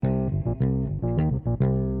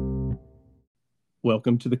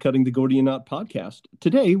Welcome to the Cutting the Gordian Knot podcast.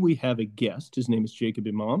 Today we have a guest. His name is Jacob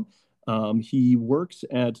Imam. He works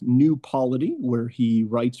at New Polity, where he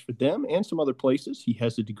writes for them and some other places. He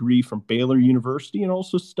has a degree from Baylor University and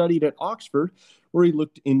also studied at Oxford, where he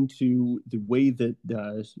looked into the way that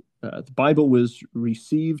the Bible was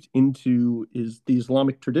received into the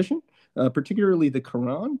Islamic tradition, particularly the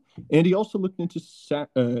Quran. And he also looked into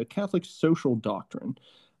Catholic social doctrine.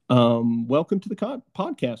 Welcome to the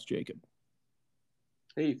podcast, Jacob.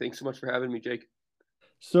 Hey, thanks so much for having me, Jake.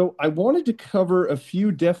 So I wanted to cover a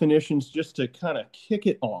few definitions just to kind of kick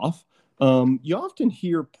it off. You often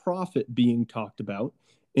hear profit being talked about,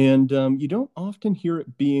 and you don't often hear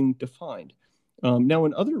it being defined. Now,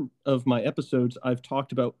 in other of my episodes, I've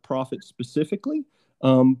talked about profit specifically,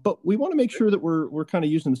 but we want to make sure that we're kind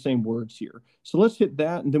of using the same words here. So let's hit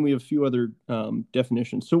that, and then we have a few other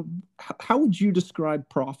definitions. So, how would you describe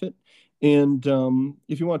profit? And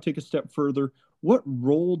if you want to take a step further, what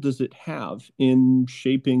role does it have in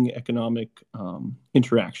shaping economic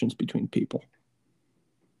interactions between people?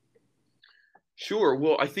 Sure.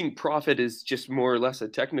 Well, I think profit is just more or less a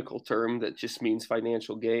technical term that just means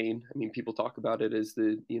financial gain. I mean, people talk about it as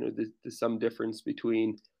the sum difference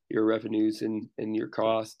between your revenues and your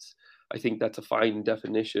costs. I think that's a fine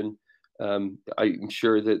definition. I'm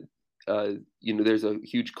sure that there's a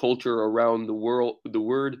huge culture around the world, the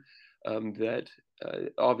word that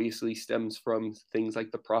obviously stems from things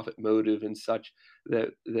like the profit motive and such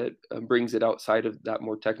that brings it outside of that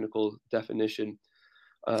more technical definition.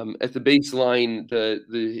 At the baseline,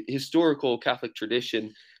 the historical Catholic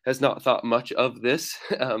tradition has not thought much of this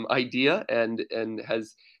idea, and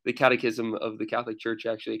has the Catechism of the Catholic Church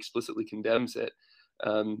actually explicitly condemns it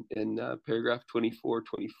in paragraph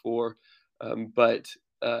 2424. But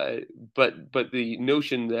the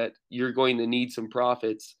notion that you're going to need some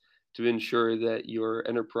profits to ensure that your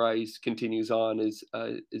enterprise continues on is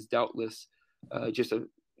doubtless just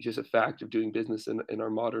a fact of doing business in our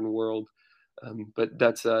modern world. But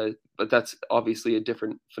that's obviously a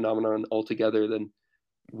different phenomenon altogether than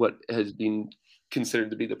what has been considered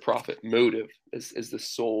to be the profit motive as the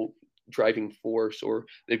sole driving force or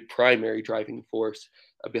the primary driving force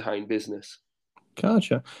behind business.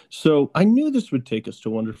 Gotcha. So I knew this would take us to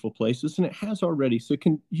wonderful places, and it has already. So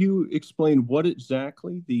can you explain what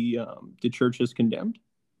exactly the church has condemned?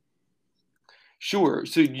 Sure.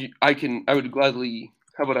 So I would gladly.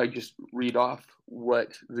 How about I just read off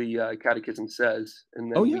what the Catechism says,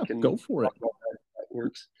 and Oh then we yeah, can go for it. talk about how that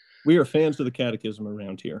works. We are fans of the catechism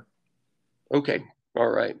around here. Okay. All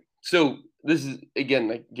right. So this is,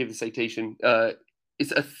 again, I give the citation.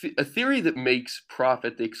 It's a theory that makes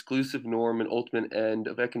profit the exclusive norm and ultimate end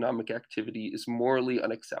of economic activity is morally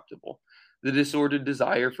unacceptable. The disordered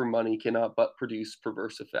desire for money cannot but produce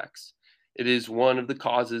perverse effects. It is one of the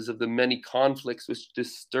causes of the many conflicts which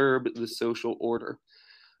disturb the social order.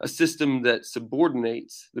 A system that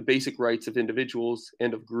subordinates the basic rights of individuals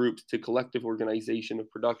and of groups to collective organization of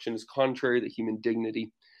production is contrary to human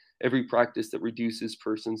dignity. Every practice that reduces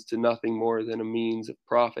persons to nothing more than a means of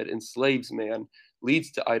profit enslaves man,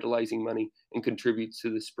 leads to idolizing money, and contributes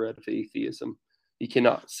to the spread of atheism. You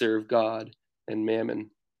cannot serve God and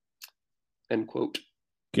mammon. End quote.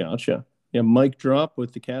 Gotcha. Yeah, mic drop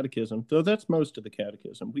with the catechism, though that's most of the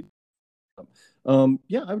catechism.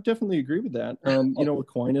 Yeah, I would definitely agree with that.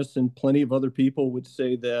 Aquinas and plenty of other people would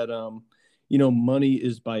say that, money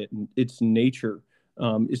is by its nature.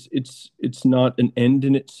 It's not an end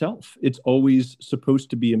in itself. It's always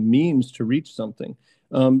supposed to be a means to reach something.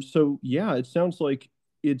 So yeah, it sounds like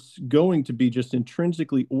it's going to be just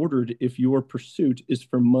intrinsically ordered if your pursuit is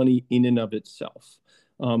for money in and of itself.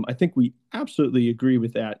 I think we absolutely agree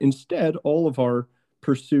with that. Instead, all of our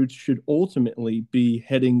pursuits should ultimately be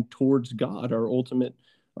heading towards God, our ultimate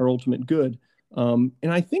good. And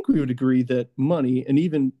I think we would agree that money and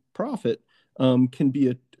even profit can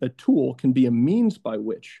be a tool, can be a means by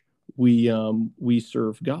which we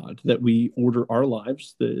serve God, that we order our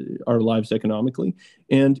lives economically,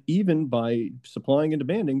 and even by supplying and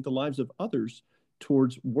demanding the lives of others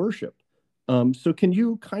towards worship. So, can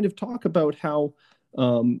you kind of talk about how,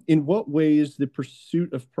 in what ways the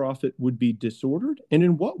pursuit of profit would be disordered, and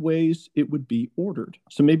in what ways it would be ordered?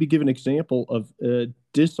 So, maybe give an example of a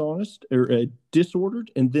dishonest or a disordered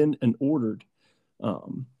and then an ordered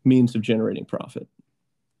means of generating profit.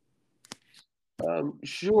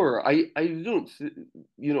 Sure. I don't,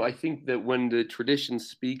 I think that when the tradition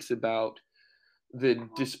speaks about the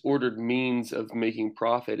disordered means of making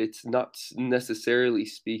profit, it's not necessarily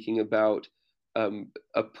speaking about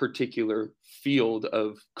a particular field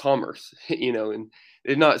of commerce, and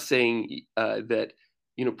they're not saying that,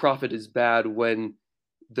 profit is bad when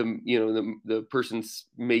the person's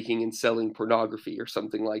making and selling pornography or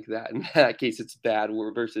something like that. In that case, it's bad.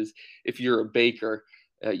 Versus if you're a baker,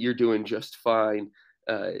 you're doing just fine,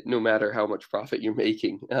 no matter how much profit you're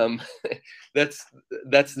making. That's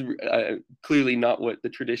clearly not what the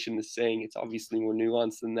tradition is saying. It's obviously more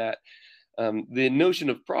nuanced than that. The notion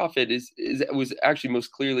of profit was actually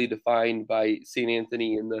most clearly defined by Saint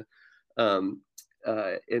Anthony in the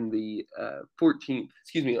 14th,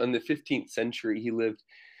 excuse me, in the 15th century. He lived.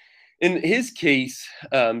 In his case,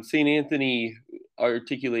 Saint Anthony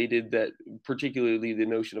articulated that particularly the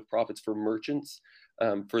notion of profits for merchants,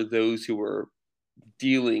 for those who were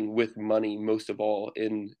dealing with money most of all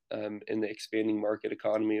in the expanding market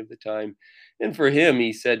economy of the time. And for him,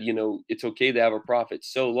 he said, it's okay to have a profit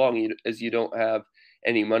so long as you don't have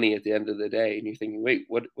any money at the end of the day. And you're thinking, wait,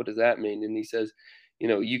 what does that mean? And he says,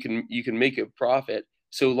 you can make a profit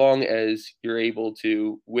so long as you're able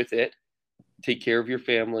to, with it, take care of your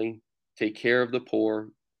family, take care of the poor,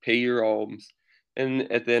 pay your alms,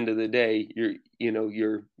 and at the end of the day,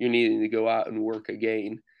 you're needing to go out and work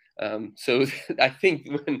again. So I think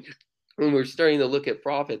when we're starting to look at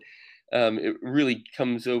profit, it really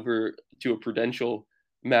comes over to a prudential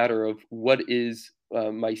matter of what is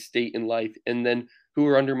my state in life, and then who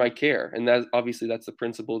are under my care. And that's the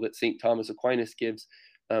principle that St. Thomas Aquinas gives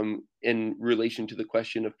in relation to the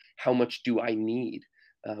question of how much do I need?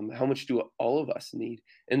 How much do all of us need?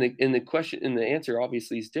 And the answer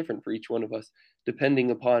obviously is different for each one of us,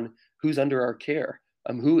 depending upon who's under our care.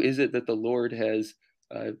 Who is it that the Lord has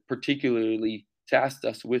particularly tasked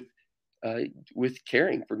us with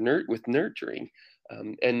caring for, with nurturing,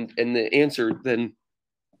 and the answer then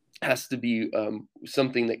has to be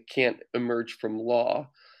something that can't emerge from law,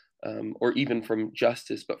 or even from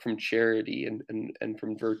justice, but from charity and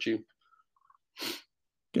from virtue.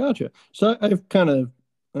 Gotcha. So I have kind of,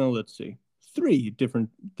 let's see, three different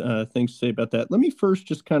things to say about that. Let me first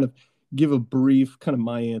just kind of give a brief kind of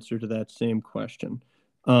my answer to that same question.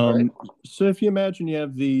 Right. So if you imagine you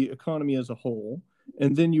have the economy as a whole,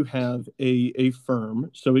 and then you have a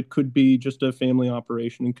firm, so it could be just a family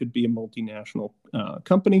operation, it could be a multinational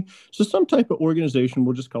company. So some type of organization,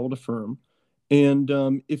 we'll just call it a firm. And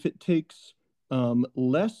if it takes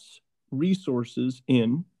less resources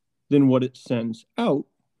in than what it sends out,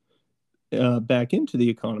 back into the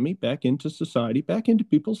economy, back into society, back into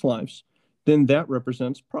people's lives, then that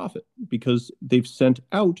represents profit because they've sent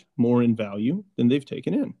out more in value than they've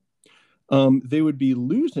taken in. They would be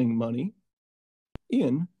losing money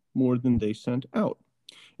in more than they sent out.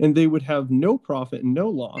 And they would have no profit and no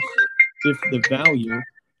loss if the value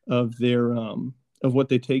of their of what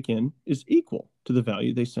they take in is equal to the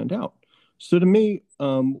value they send out. So to me,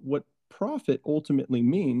 what profit ultimately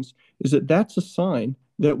means is that that's a sign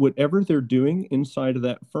that whatever they're doing inside of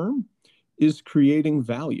that firm is creating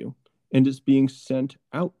value and is being sent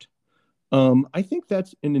out. I think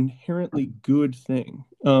that's an inherently good thing,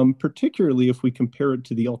 particularly if we compare it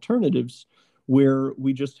to the alternatives where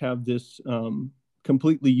we just have this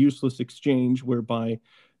completely useless exchange whereby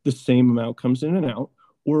the same amount comes in and out,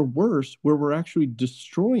 or worse, where we're actually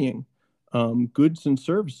destroying goods and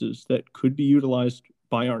services that could be utilized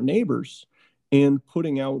by our neighbors and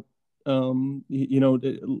putting out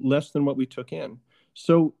less than what we took in.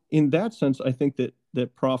 So in that sense, I think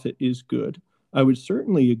that profit is good. I would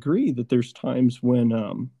certainly agree that there's times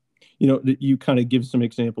when you kind of give some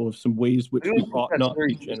example of some ways which we ought not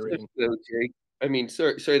be generating. Though, Jake. I mean,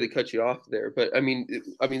 sorry to cut you off there, but I mean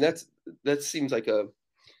that seems like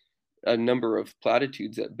a number of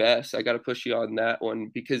platitudes at best. I got to push you on that one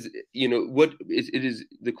because it is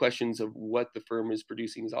the questions of what the firm is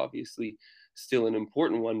producing is obviously still an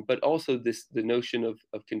important one, but also the notion of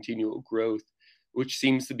continual growth, which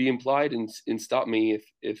seems to be implied, and stop me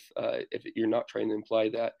if you're not trying to imply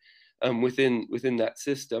that, within that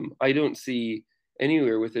system. I don't see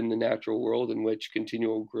anywhere within the natural world in which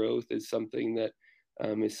continual growth is something that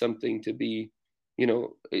is something to be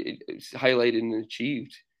highlighted and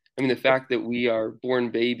achieved. I mean, the fact that we are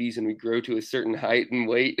born babies and we grow to a certain height and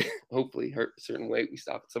weight, hopefully a certain weight, we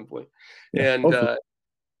stop at some point. Yeah,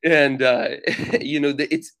 And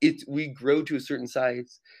we grow to a certain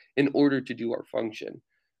size in order to do our function.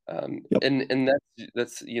 Yep. And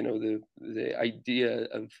that's the idea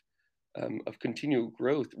of continual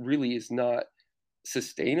growth really is not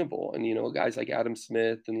sustainable. And guys like Adam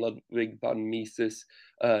Smith and Ludwig von Mises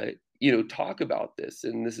talk about this,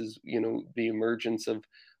 and this is the emergence of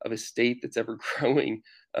a state that's ever growing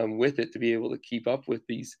with it to be able to keep up with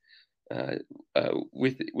these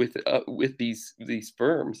with these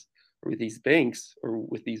firms or with these banks or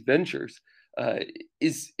with these ventures. uh,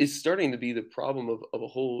 is starting to be the problem of a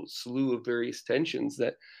whole slew of various tensions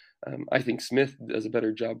that I think Smith does a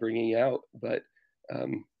better job bringing out,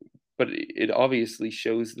 um, but it obviously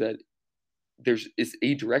shows that it's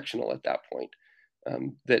adirectional at that point.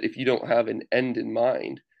 That if you don't have an end in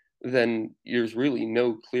mind, then there's really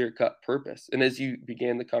no clear cut purpose. And as you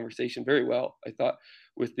began the conversation very well, I thought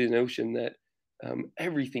with the notion that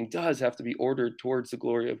everything does have to be ordered towards the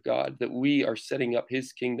glory of God, that we are setting up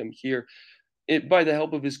His kingdom here by the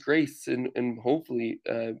help of His grace, and hopefully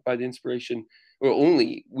by the inspiration, or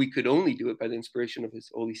only we could only do it by the inspiration of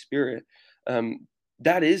His Holy Spirit. Um,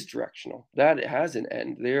 that is directional. That it has an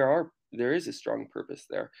end. There is a strong purpose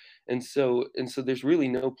there, and so there's really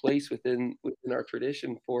no place within our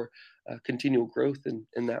tradition for continual growth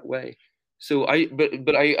in that way. So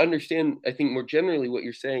but I understand. I think more generally what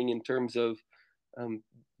you're saying in terms of um,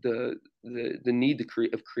 the need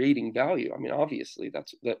to creating value. I mean, obviously,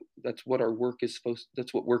 that's what our work is supposed.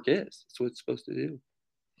 That's what work is. That's what it's supposed to do.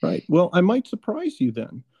 Right. Well, I might surprise you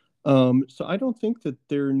then. So I don't think that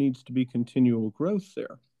there needs to be continual growth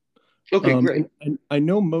there. Okay, great. And I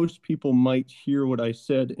know most people might hear what I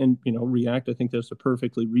said and react. I think that's a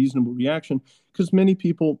perfectly reasonable reaction because many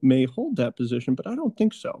people may hold that position, but I don't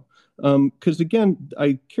think so. Because again,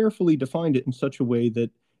 I carefully defined it in such a way that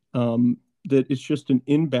that it's just an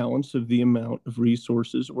imbalance of the amount of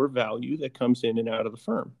resources or value that comes in and out of the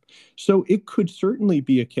firm. So it could certainly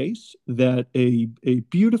be a case that a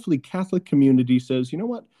beautifully Catholic community says, you know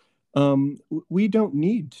what, we don't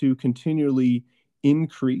need to continually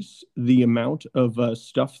increase the amount of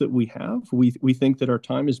stuff that we have. We think that our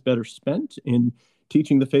time is better spent in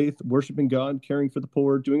teaching the faith, worshiping God, caring for the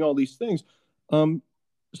poor, doing all these things.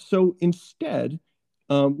 So instead,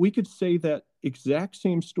 we could say that exact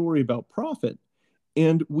same story about profit,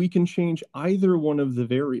 and we can change either one of the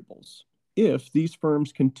variables. If these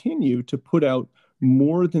firms continue to put out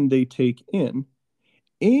more than they take in,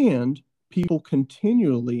 and people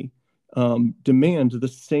continually demand the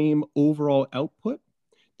same overall output,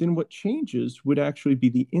 then what changes would actually be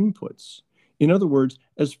the inputs. In other words,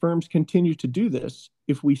 as firms continue to do this,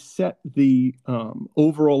 if we set the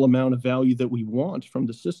overall amount of value that we want from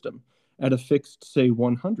the system at a fixed, say,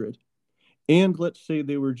 100, and let's say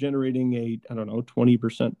they were generating a, I don't know,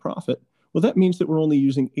 20% profit, well, that means that we're only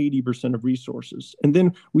using 80% of resources. And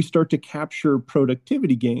then we start to capture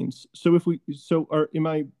productivity gains. So am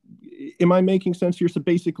I making sense here? So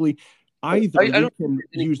basically, either we can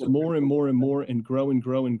use more and more and more and grow and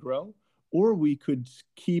grow and grow, or we could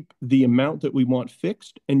keep the amount that we want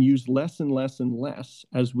fixed and use less and less and less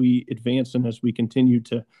as we advance and as we continue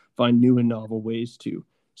to find new and novel ways to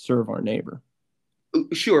serve our neighbor.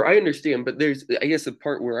 Sure, I understand, but I guess, the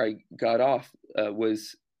part where I got off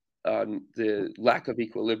was the lack of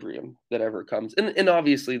equilibrium that ever comes, and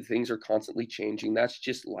obviously things are constantly changing. That's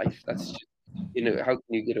just life. That's just, how can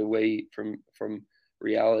you get away from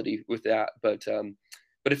reality with that? But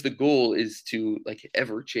if the goal is to like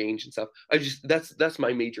ever change and stuff, that's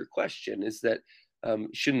my major question, is that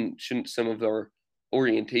shouldn't some of our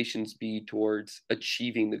orientations be towards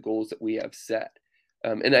achieving the goals that we have set?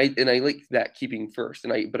 And I like that keeping first,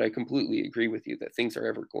 but I completely agree with you that things are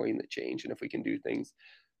ever going to change, and if we can do things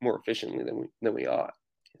more efficiently than we ought.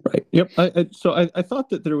 Right. Yep. So I thought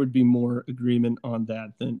that there would be more agreement on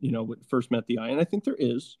that than what first met the eye, and I think there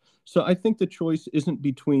is. So I think the choice isn't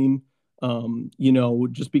between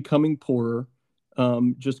just becoming poorer,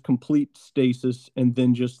 just complete stasis, and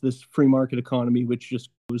then just this free market economy, which just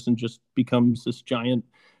goes and just becomes this giant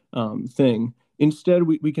thing. Instead,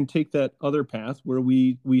 we can take that other path where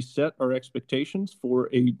we set our expectations for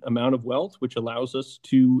a amount of wealth, which allows us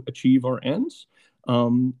to achieve our ends.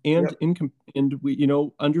 And Yep.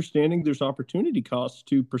 we, understanding there's opportunity costs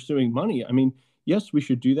to pursuing money. I mean, yes, we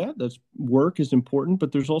should do that. That's work is important,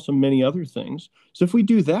 but there's also many other things. So if we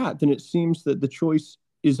do that, then it seems that the choice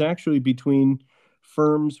is actually between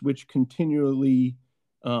firms which continually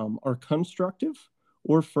are constructive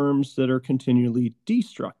or firms that are continually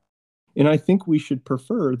destructive. And I think we should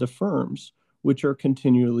prefer the firms which are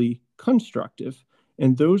continually constructive,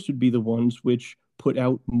 and those would be the ones which put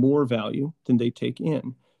out more value than they take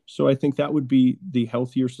in. So I think that would be the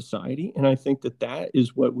healthier society, and I think that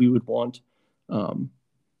is what we would want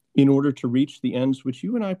in order to reach the ends which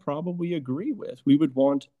you and I probably agree with. We would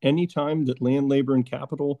want any time that land, labor, and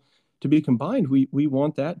capital to be combined, we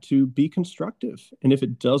want that to be constructive. And if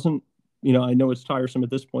it doesn't, I know it's tiresome at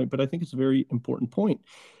this point, but I think it's a very important point.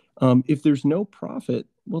 If there's no profit,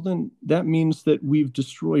 well, then that means that we've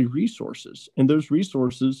destroyed resources, and those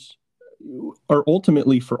resources are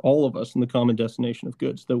ultimately for all of us in the common destination of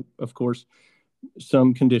goods, though, of course,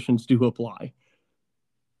 some conditions do apply.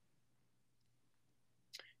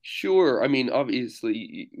 Sure. I mean,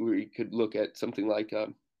 obviously, we could look at something like a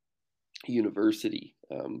university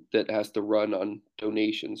that has to run on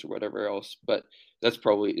donations or whatever else, but that's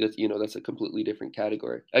a completely different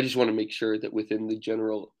category. I just want to make sure that within the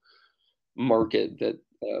general market that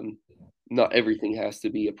um, not everything has to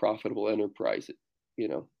be a profitable enterprise.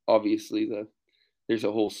 Obviously, there's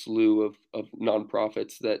a whole slew of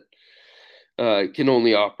nonprofits that can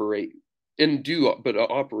only operate and do but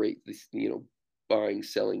operate this, buying,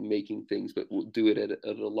 selling, making things, but will do it at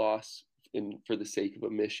a loss in for the sake of a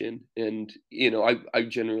mission. And I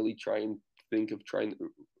generally try and think of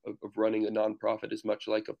of running a nonprofit as much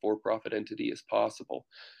like a for-profit entity as possible.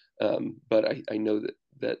 But I know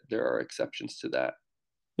that there are exceptions to that.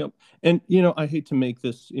 Yep. And I hate to make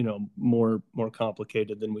this, more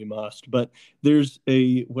complicated than we must, but there's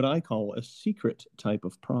a what I call a secret type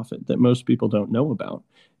of profit that most people don't know about.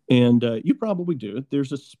 And you probably do.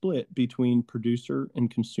 There's a split between producer and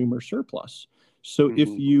consumer surplus. So if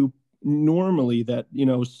Hmm. you normally that,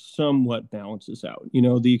 somewhat balances out.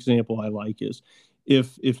 The example I like is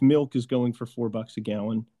if milk is going for $4 a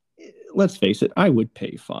gallon, let's face it, I would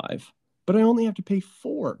pay five, but I only have to pay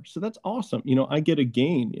four. So that's awesome. I get a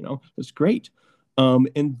gain, that's great.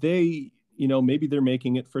 And they, maybe they're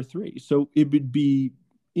making it for three. So it'd be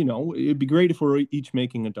great if we're each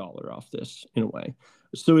making $1 off this in a way.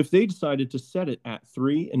 So if they decided to set it at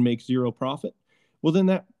three and make zero profit, well, then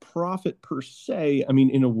that profit per se, I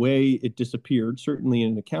mean, in a way, it disappeared, certainly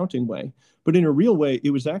in an accounting way, but in a real way,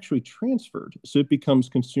 it was actually transferred. So it becomes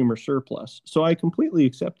consumer surplus. So I completely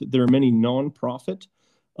accept that there are many nonprofit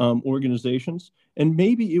organizations, and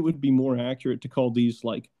maybe it would be more accurate to call these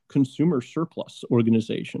like consumer surplus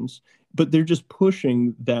organizations, but they're just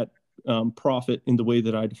pushing that profit in the way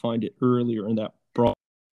that I defined it earlier in that broad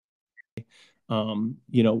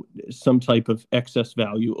some type of excess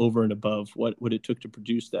value over and above what it took to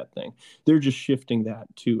produce that thing. They're just shifting that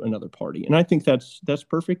to another party. And I think that's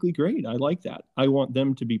perfectly great. I like that. I want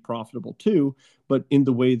them to be profitable too, but in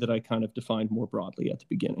the way that I kind of defined more broadly at the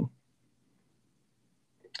beginning.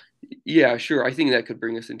 Yeah, sure. I think that could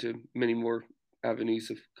bring us into many more avenues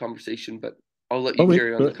of conversation, but I'll let Oh you wait,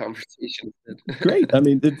 carry on the conversation. great.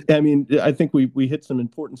 I think we hit some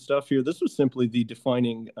important stuff here. This was simply the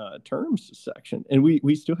defining terms section, and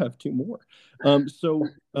we still have two more.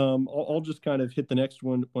 I'll just kind of hit the next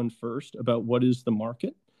one first about what is the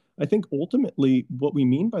market. I think ultimately what we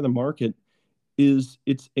mean by the market is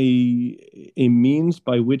it's a means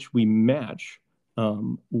by which we match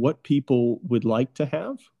what people would like to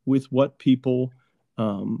have with what people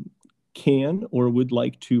um, can or would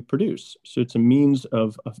like to produce. So it's a means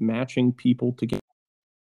of matching people together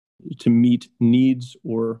to meet needs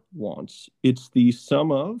or wants. It's the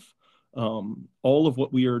sum of all of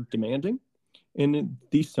what we are demanding and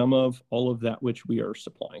the sum of all of that which we are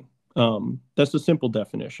supplying. That's a simple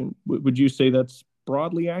definition. Would you say that's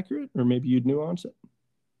broadly accurate, or maybe you'd nuance it?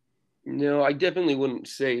 No, I definitely wouldn't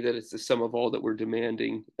say that it's the sum of all that we're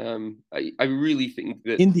demanding. I really think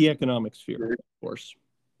that, In the economic sphere, of course.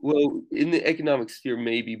 well, in the economic sphere,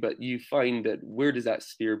 maybe, but you find that where does that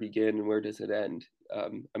sphere begin and where does it end? I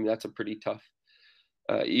mean, that's a pretty tough.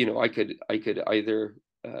 I could either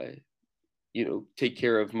take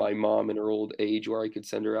care of my mom in her old age, or I could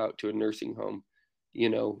send her out to a nursing home.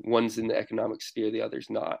 One's in the economic sphere, the other's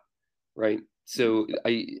not, right? So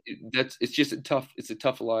I that's it's a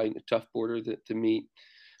tough line, a tough border to meet.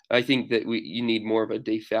 I think that you need more of a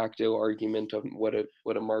de facto argument on what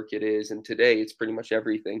a market is, and today it's pretty much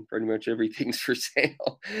everything. Pretty much everything's for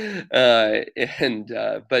sale, and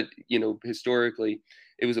but historically,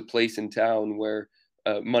 it was a place in town where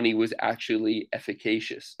money was actually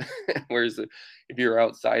efficacious. Whereas if you're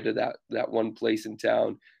outside of that one place in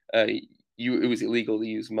town, uh, it was illegal to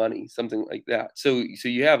use money, something like that. So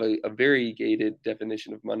you have a variegated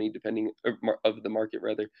definition of money depending of the market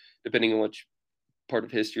rather, depending on which part of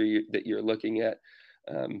history that you're looking at.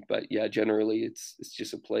 But yeah, generally it's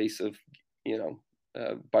just a place of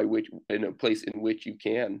by which in a place in which you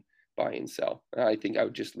can buy and sell. I think I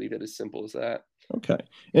would just leave it as simple as that. Okay.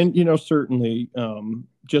 And certainly,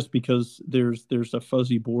 just because there's a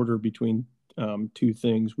fuzzy border between two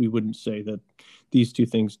things, we wouldn't say that these two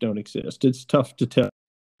things don't exist. It's tough to tell,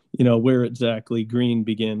 where exactly green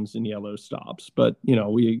begins and yellow stops. But,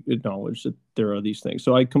 we acknowledge that there are these things.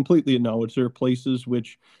 So I completely acknowledge there are places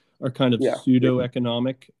which are kind of Yeah. pseudo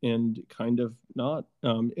economic and kind of not.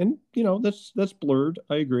 And, that's blurred.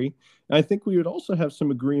 I agree. I think we would also have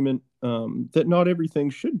some agreement that not everything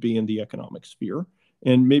should be in the economic sphere.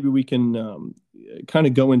 And maybe we can kind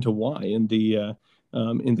of go into why in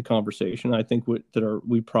the conversation. I think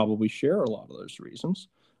we probably share a lot of those reasons.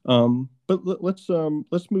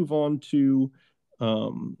 Let's move on to,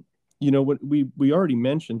 um, what we already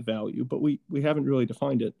mentioned value, but we haven't really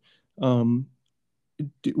defined it. Um,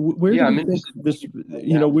 where do Yeah, we I'm think interested in what this? you're saying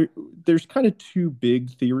now. There's kind of two big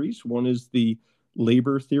theories. One is the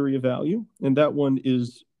labor theory of value, and that one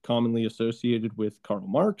is commonly associated with Karl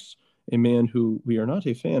Marx, a man who we are not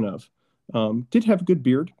a fan of. Did have a good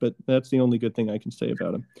beard, but that's the only good thing I can say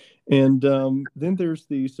about him. And then there's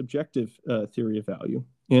the subjective theory of value.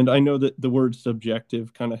 And I know that the word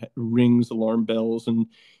subjective kind of rings alarm bells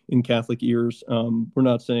in Catholic ears. We're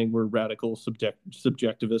not saying we're radical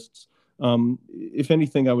subjectivists. If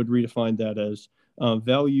anything, I would redefine that as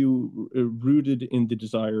value rooted in the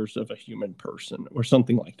desires of a human person or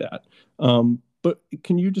something like that. But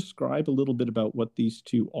can you describe a little bit about what these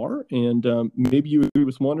two are? And maybe you agree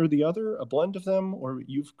with one or the other, a blend of them, or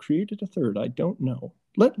you've created a third. I don't know.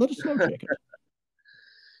 Let us know, Jacob.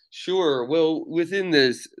 Sure. Well, within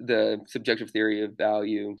the subjective theory of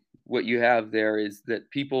value, what you have there is that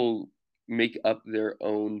people make up their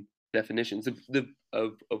own definitions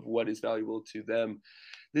of what is valuable to them.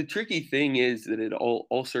 The tricky thing is that it all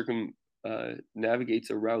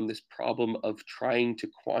navigates around this problem of trying to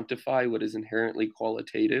quantify what is inherently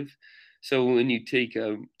qualitative. So when you take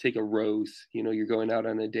a rose, you're going out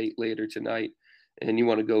on a date later tonight, and you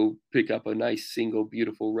want to go pick up a nice single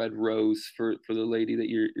beautiful red rose for the lady that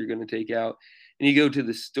you're going to take out, and you go to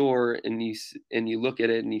the store and you look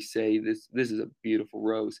at it and you say, this is a beautiful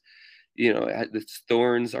rose. The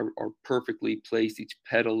thorns are perfectly placed, each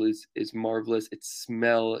petal is marvelous, its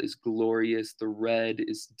smell is glorious, the red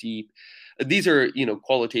is deep. These are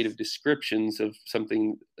qualitative descriptions of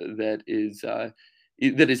something that is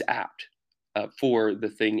apt for the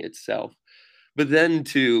thing itself. But then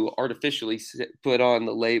to artificially put on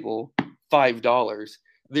the label $5,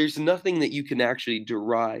 there's nothing that you can actually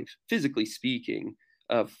derive, physically speaking,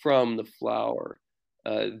 from the flower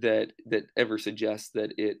that ever suggests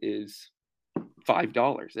that it is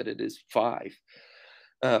 $5, that it is five,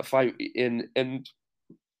 and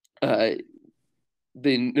uh,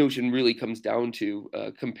 the notion really comes down to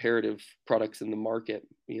comparative products in the market.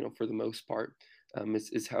 For the most part,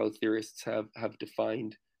 is how theorists have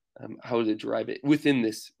defined how to derive it within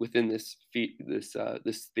this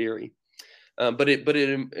theory. But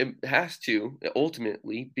it has to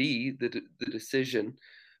ultimately be the decision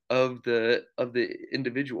of the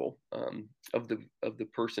individual, of the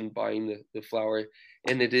person buying the flower,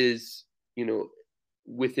 and it is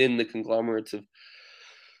within the conglomerates of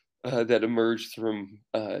that emerged from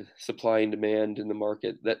supply and demand in the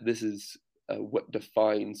market, that this is what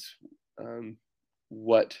defines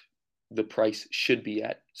what the price should be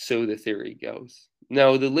at. So the theory goes.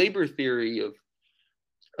 Now, the labor theory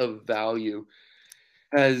of value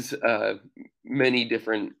has many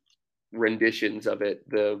different renditions of it.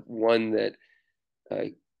 The one that uh,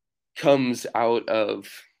 comes out of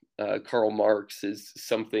Karl Marx is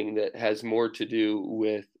something that has more to do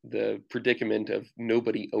with the predicament of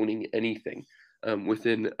nobody owning anything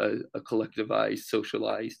within a collectivized,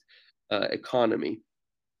 socialized economy.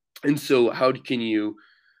 And so, how can you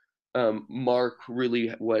mark really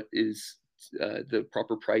what is the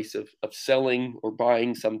proper price of selling or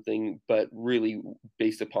buying something, but really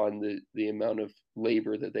based upon the amount of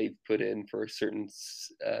labor that they've put in for a certain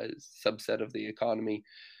subset of the economy,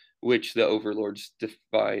 which the overlords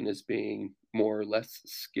define as being more or less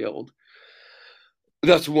skilled.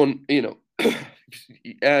 That's one,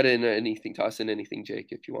 add in anything, toss in anything, Jake,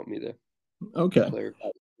 if you want me to Okay. clarify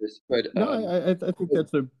this. But No, I think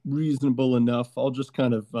that's a reasonable enough. I'll just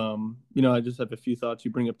kind of, I just have a few thoughts.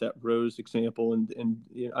 You bring up that rose example, and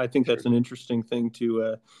I think that's sure. an interesting thing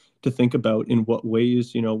to think about in what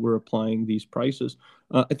ways we're applying these prices.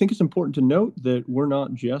 I think it's important to note that we're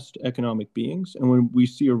not just economic beings, and when we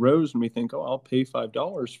see a rose and we think, oh, I'll pay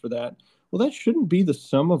 $5 for that. Well, that shouldn't be the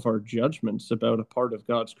sum of our judgments about a part of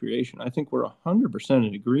God's creation. I think we're 100%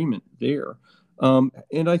 in agreement there.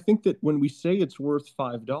 And I think that when we say it's worth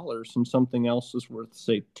 $5 and something else is worth,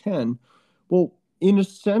 say, 10, well, in a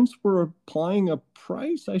sense, we're applying a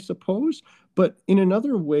price, I suppose. But in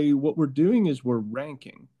another way, what we're doing is we're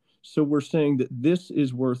ranking. So we're saying that this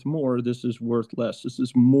is worth more, this is worth less, this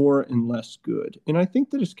is more and less good. And I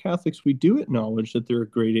think that as Catholics, we do acknowledge that there are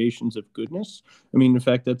gradations of goodness. I mean, in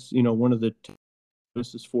fact, that's one of the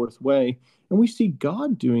this fourth way. And we see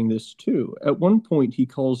God doing this too. At one point, he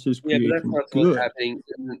calls his Yeah, but that's creation not what's good happening.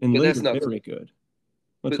 and But that's later not. very good.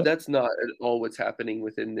 What's But that? that's not at all what's happening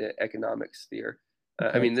within the economic sphere. I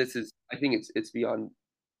Okay. mean, this is. I think it's beyond.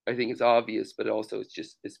 I think it's obvious, but also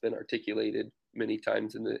it's been articulated many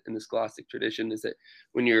times in the scholastic tradition. Is that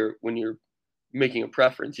when you're making a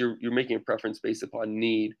preference. You're making a preference based upon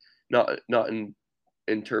need, not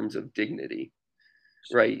in terms of dignity,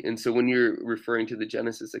 right? And so when you're referring to the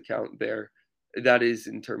Genesis account there, that is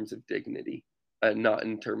in terms of dignity, not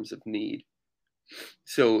in terms of need.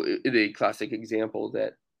 So the classic example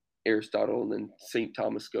that Aristotle and then St.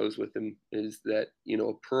 Thomas goes with him is that, you know,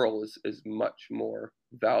 a pearl is much more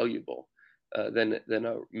valuable than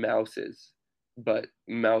a mouse is, but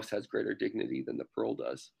mouse has greater dignity than the pearl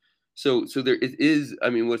does. So there it is. I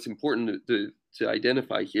mean, what's important to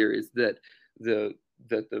identify here is that the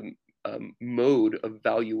the mode of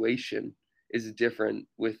valuation is different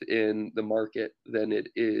within the market than it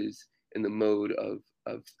is in the mode of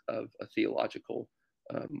a theological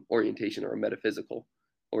orientation or a metaphysical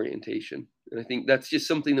orientation. And I think that's just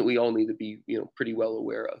something that we all need to be, you know, pretty well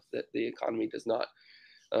aware of, that the economy does not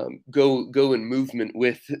go in movement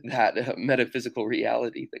with that metaphysical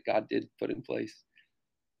reality that God did put in place.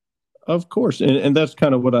 Of course, and that's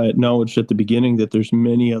kind of what I acknowledged at the beginning, that there's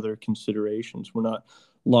many other considerations. We're not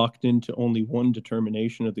locked into only one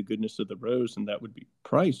determination of the goodness of the rose, and that would be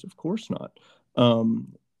price. Of course not.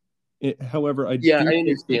 However, I Yeah, do I think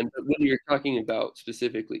that, understand, but when you're talking about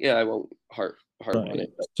specifically, yeah, I won't harp on right.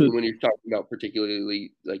 it. But So, when you're talking about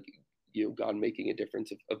particularly like, you know, God making a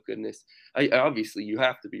difference of goodness, I obviously you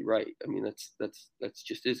have to be right. I mean, that's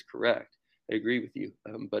just is correct. I agree with you.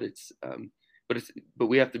 But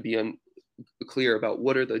we have to be clear about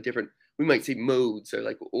what are the different, we might say modes or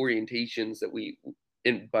like orientations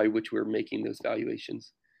that by which we're making those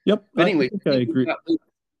valuations. yep, But I anyway, think I I think agree.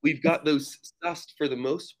 we've got those sussed for the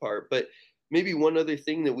most part. But maybe one other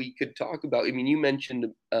thing that we could talk about. I mean, you mentioned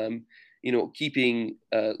you know, keeping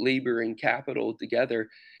labor and capital together,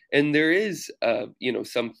 and there is you know,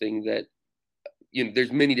 something that, you know,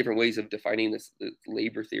 there's many different ways of defining this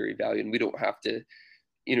labor theory value, and we don't have to,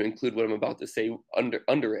 you know, include what I'm about to say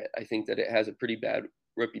under it. I think that it has a pretty bad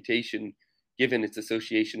reputation given its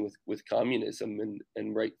association with communism,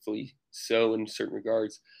 and rightfully so in certain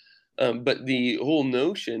regards. But the whole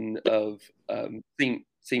notion of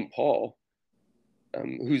Saint Paul,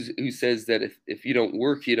 who says that if you don't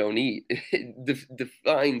work, you don't eat,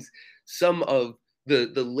 defines some of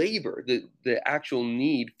the labor, the actual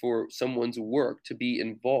need for someone's work to be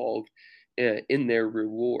involved in their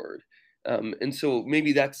reward. And so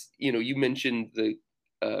maybe that's, you know, you mentioned the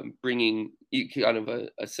bringing kind of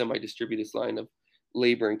a semi-distributive line of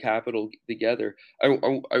labor and capital together.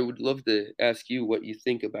 I would love to ask you what you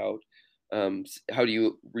think about how do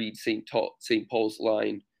you read St. Paul's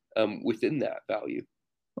line within that value.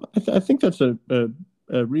 I think that's a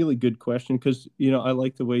really good question, because, you know, I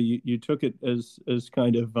like the way you took it as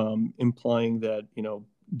kind of implying that, you know,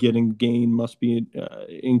 getting gain must be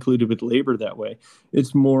included with labor that way.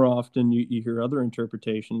 It's more often you hear other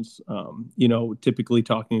interpretations, you know, typically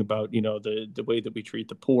talking about, you know, the way that we treat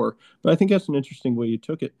the poor. But I think that's an interesting way you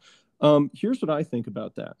took it. Here's what I think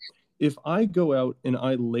about that. If I go out and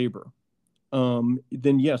I labor,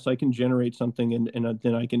 then yes, I can generate something, and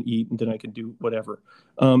then I can eat, and then I can do whatever.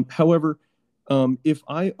 However, if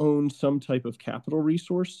I own some type of capital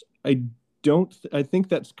resource, I think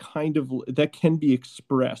that's kind of, that can be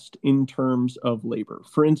expressed in terms of labor.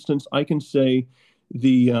 For instance, I can say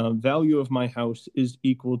the value of my house is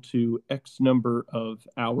equal to X number of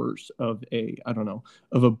hours of I don't know,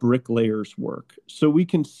 of a bricklayer's work. So we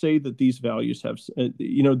can say that these values have,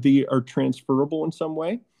 you know, they are transferable in some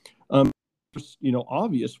way. You know,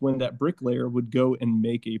 obvious when that bricklayer would go and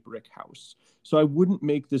make a brick house. So I wouldn't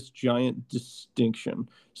make this giant distinction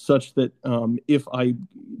such that if I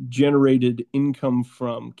generated income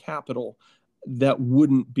from capital, that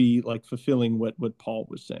wouldn't be like fulfilling what Paul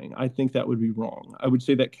was saying. I think that would be wrong. I would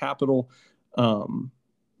say that capital,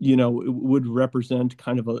 you know, would represent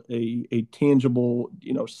kind of a tangible,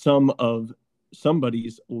 you know, sum of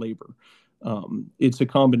somebody's labor. It's a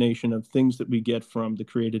combination of things that we get from the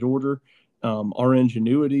created order, our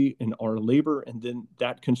ingenuity and our labor, and then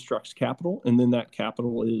that constructs capital, and then that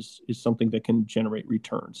capital is something that can generate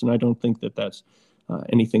returns. And I don't think that that's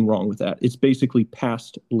anything wrong with that. It's basically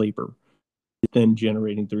past labor then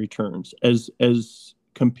generating the returns, as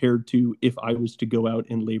compared to if I was to go out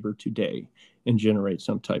and labor today and generate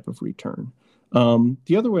some type of return.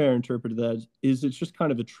 The other way I interpreted that is it's just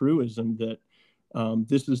kind of a truism that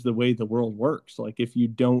this is the way the world works. Like if you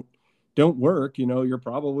don't work, you know, you're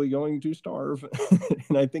probably going to starve.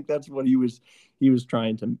 And I think that's what he was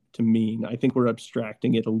trying to mean. I think we're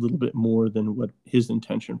abstracting it a little bit more than what his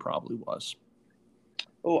intention probably was.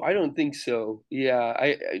 Oh, I don't think so. Yeah,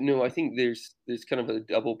 I no, I think there's kind of a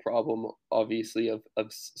double problem, obviously, of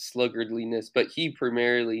sluggardliness, but he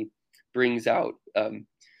primarily brings out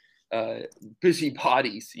uh,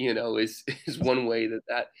 busybodies, is one way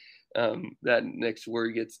that next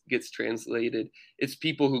word gets translated. It's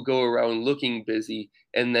people who go around looking busy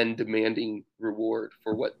and then demanding reward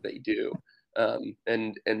for what they do.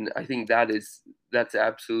 And I think that's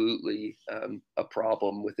absolutely a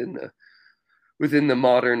problem within the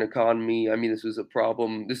modern economy. I mean, this was a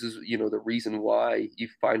problem. This is, the reason why you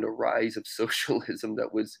find a rise of socialism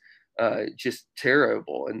that was just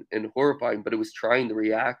terrible and horrifying, but it was trying to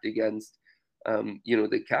react against,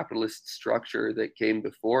 the capitalist structure that came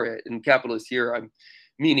before it. And capitalist here, I'm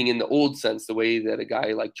meaning in the old sense, the way that a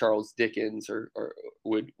guy like Charles Dickens or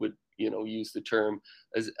would use the term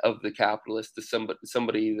as of the capitalist, to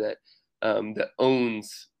somebody that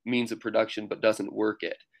owns means of production but doesn't work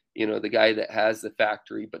it. The guy that has the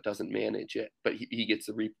factory but doesn't manage it, but he gets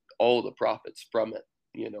to reap all the profits from it,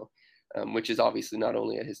 which is obviously not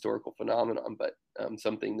only a historical phenomenon, but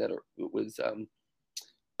something that was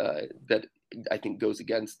that I think goes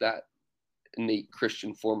against that innate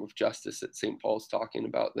Christian form of justice that St. Paul's talking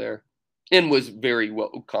about there, and was very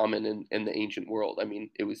well common in the ancient world. I mean,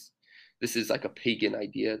 this is like a pagan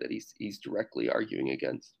idea that he's directly arguing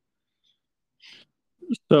against.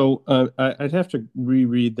 So I'd have to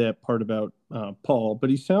reread that part about Paul, but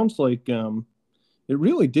he sounds like it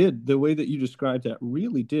really did. The way that you described that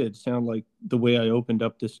really did sound like the way I opened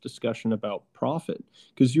up this discussion about profit,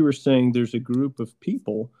 because you were saying there's a group of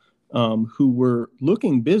people who were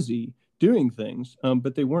looking busy doing things,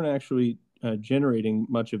 but they weren't actually generating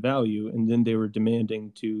much of value, and then they were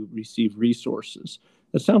demanding to receive resources.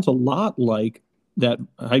 That sounds a lot like that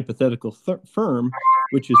hypothetical firm,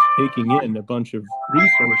 which is taking in a bunch of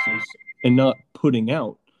resources and not putting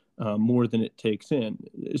out more than it takes in.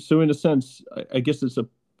 So in a sense, I guess it's a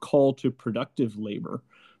call to productive labor.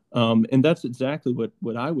 And that's exactly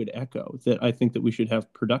what I would echo, that I think that we should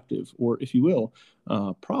have productive, or if you will,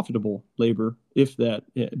 profitable labor, if that,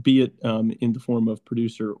 be it in the form of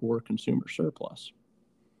producer or consumer surplus.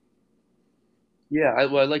 Yeah, I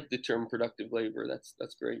like the term productive labor.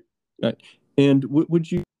 That's great. Right. And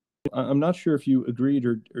would you, I'm not sure if you agreed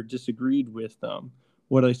or disagreed with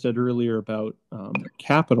what I said earlier about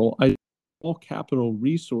capital. I all capital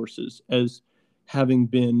resources as having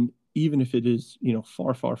been, even if it is,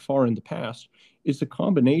 far, far, far in the past, it's a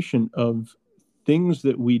combination of things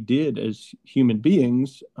that we did as human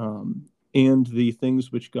beings, and the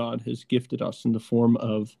things which God has gifted us in the form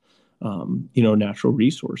of, natural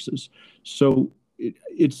resources. So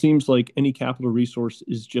it seems like any capital resource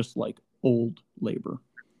is just like old labor.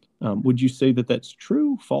 Would you say that that's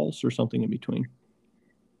true, false, or something in between?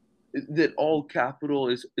 That all capital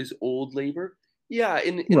is old labor? Yeah,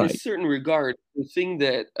 in a Right. certain regard. The thing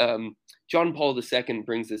that John Paul II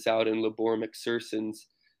brings this out in Laborem Exercens,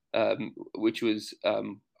 which was,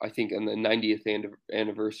 I think, on the 90th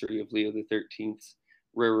anniversary of Leo XIII's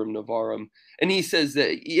Rerum Novarum. And he says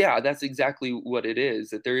that, yeah, that's exactly what it is,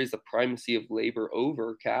 that there is a primacy of labor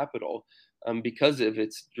over capital, because of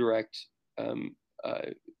its direct um,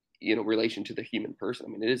 relation to the human person. I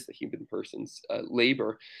mean, it is the human person's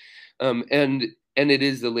labor, and it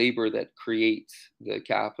is the labor that creates the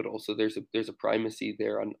capital. So there's a primacy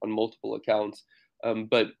there on multiple accounts.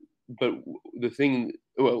 But the thing,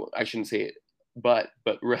 well, I shouldn't say it, but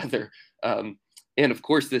rather, and of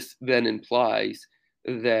course, this then implies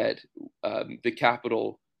that the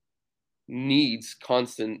capital needs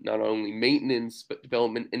constant not only maintenance but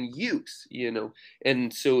development and use.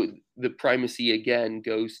 And so the primacy again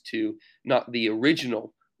goes to not the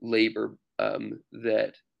original labor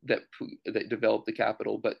that developed the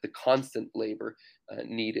capital, but the constant labor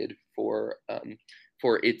needed for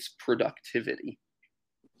its productivity.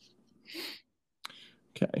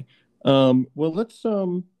 Okay. Well, let's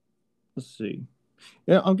see.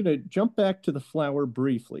 Yeah, I'm going to jump back to the flower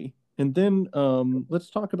briefly, and then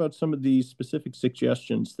let's talk about some of these specific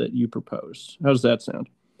suggestions that you propose. How does that sound?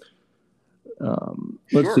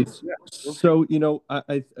 Let's Sure. see. Yeah. So,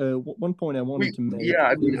 one point I wanted to make yeah.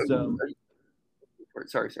 I mean, is,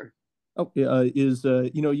 sorry.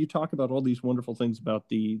 you talk about all these wonderful things about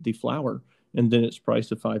the flower, and then its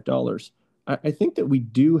price of $5. I think that we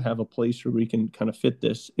do have a place where we can kind of fit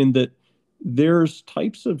this, in that there's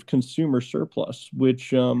types of consumer surplus which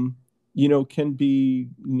can be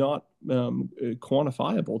not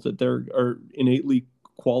quantifiable, that there are innately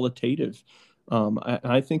qualitative.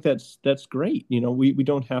 I think that's great. We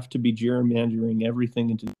don't have to be gerrymandering everything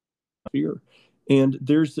into fear. And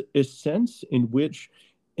there's a sense in which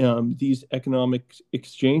these economic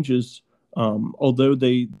exchanges, although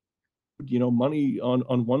they, money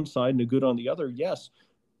on one side and a good on the other, yes,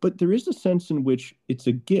 but there is a sense in which it's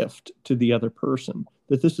a gift to the other person,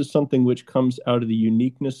 that this is something which comes out of the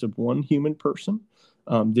uniqueness of one human person,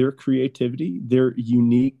 their creativity, their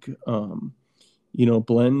unique,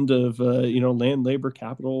 blend of, land, labor,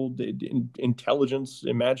 capital, intelligence,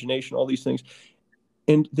 imagination, all these things.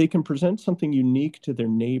 And they can present something unique to their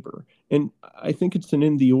neighbor. And I think it's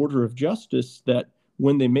in the order of justice that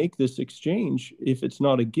when they make this exchange, if it's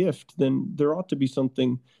not a gift, then there ought to be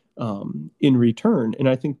something in return. And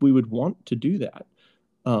I think we would want to do that.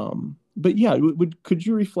 But yeah, could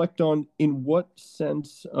you reflect on in what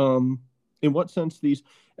sense these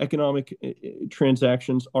economic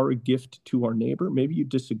transactions are a gift to our neighbor? Maybe you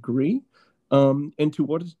disagree. And to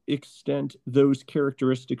what extent those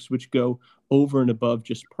characteristics which go over and above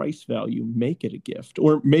just price value make it a gift?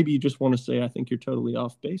 Or maybe you just want to say, I think you're totally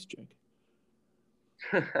off base, Jake.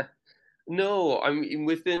 No, I mean,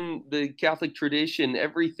 within the Catholic tradition,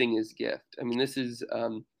 everything is gift. I mean, this is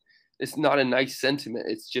it's not a nice sentiment.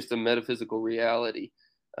 It's just a metaphysical reality.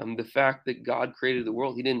 The fact that God created the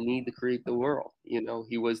world, he didn't need to create the world.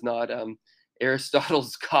 He was not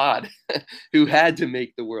Aristotle's God who had to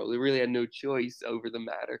make the world. He really had no choice over the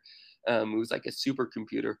matter. It was like a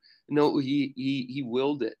supercomputer. No, he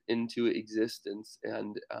willed it into existence,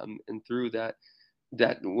 and through that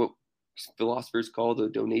what philosophers call the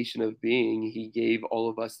donation of being, he gave all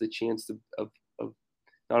of us the chance of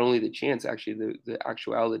not only the chance, actually the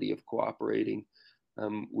actuality of cooperating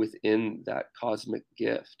within that cosmic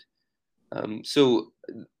gift. But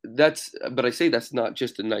I say that's not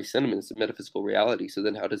just a nice sentiment, it's a metaphysical reality. So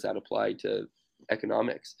then how does that apply to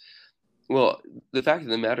economics? Well, the fact of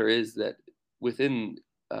the matter is that within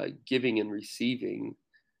giving and receiving,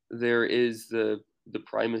 there is the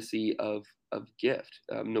primacy of gift.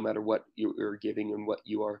 No matter what you're giving and what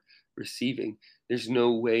you are receiving, there's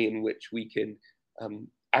no way in which we can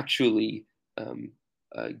actually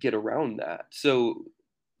get around that. So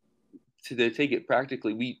to take it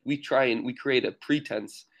practically, we try and we create a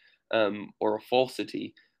pretense or a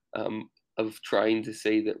falsity of trying to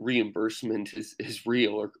say that reimbursement is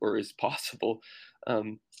real or is possible.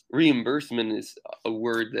 Reimbursement is a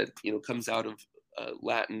word that comes out of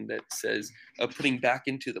Latin that says putting back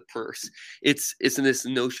into the purse. It's in this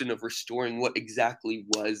notion of restoring what exactly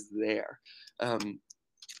was there.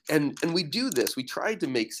 And we do this. We tried to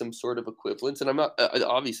make some sort of equivalence, and I'm not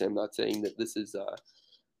obviously I'm not saying that this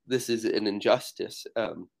is an injustice.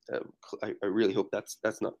 I really hope that's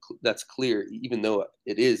clear, even though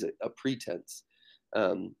it is a pretense.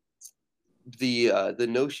 The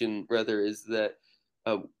notion rather is that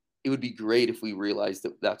it would be great if we realized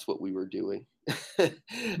that that's what we were doing. There's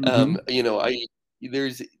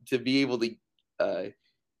to be able to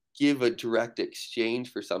give a direct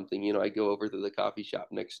exchange for something. I go over to the coffee shop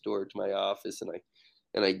next door to my office, and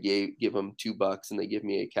I give them $2 and they give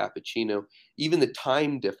me a cappuccino. Even the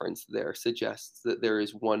time difference there suggests that there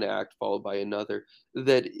is one act followed by another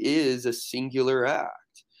that is a singular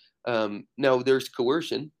act. Now there's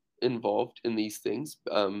coercion involved in these things,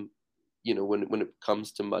 when it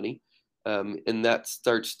comes to money. And that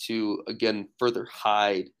starts to, again, further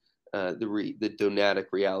hide the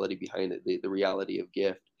donatic reality behind it, the reality of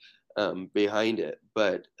gift behind it.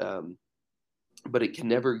 But it can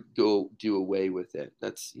never go do away with it.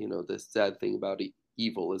 That's the sad thing about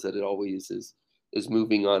evil is that it always is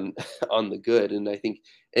moving on on the good. And I think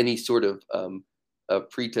any sort of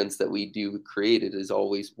pretense that we do create it is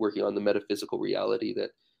always working on the metaphysical reality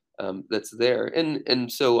that's there.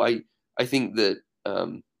 And so I think that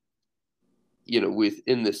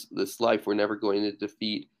within this life we're never going to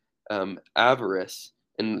defeat avarice,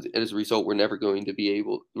 and as a result we're never going to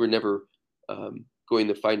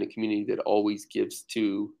find a community that always gives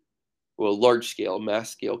to, large scale, mass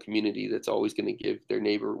scale community that's always going to give their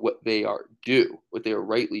neighbor what they are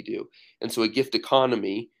rightly due. And so a gift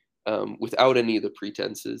economy without any of the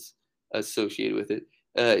pretenses associated with it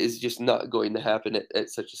is just not going to happen at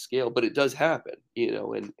such a scale. But it does happen,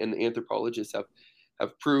 and anthropologists have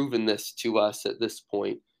proven this to us at this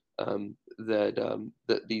point,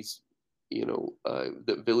 that these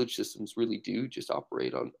that village systems really do just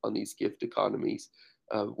operate on these gift economies.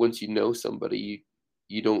 Once you know somebody,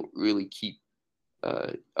 you don't really keep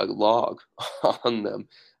a log on them.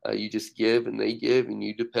 You just give and they give, and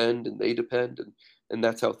you depend and they depend, and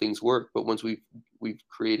that's how things work. But once we've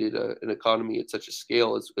created an economy at such a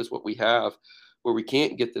scale as what we have, where we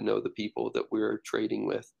can't get to know the people that we're trading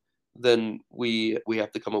with, then we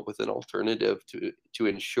have to come up with an alternative to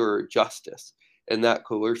ensure justice. And that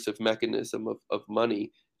coercive mechanism of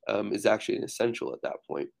money is actually essential at that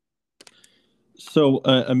point. So,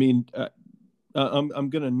 I'm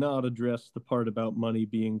going to not address the part about money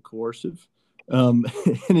being coercive, and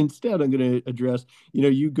instead I'm going to address,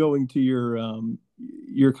 you going to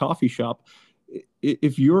your coffee shop,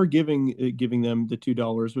 if you're giving them the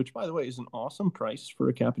 $2, which by the way is an awesome price for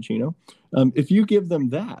a cappuccino, if you give them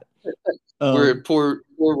that, we're a poor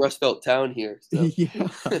Rust Belt town here, so yeah,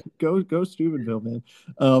 go Steubenville, man.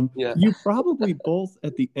 yeah, You probably both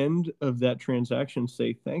at the end of that transaction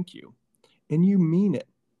say thank you, and you mean it,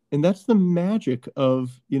 and that's the magic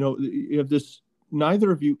of you have this.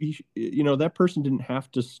 Neither of you, that person didn't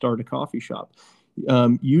have to start a coffee shop.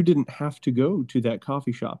 You didn't have to go to that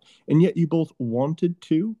coffee shop, and yet you both wanted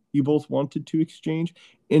to. You both wanted to exchange,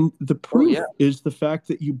 and the oh proof yeah, is the fact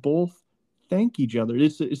that you both thank each other.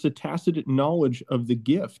 It's a tacit knowledge of the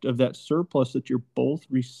gift of that surplus that you're both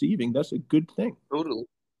receiving. That's a good thing. totally,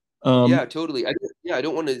 Um, yeah, totally. I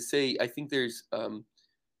don't want to say. I think there's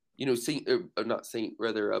Saint, not Saint,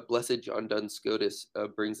 rather, Blessed John Duns Scotus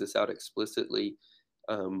brings this out explicitly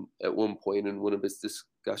at one point in one of his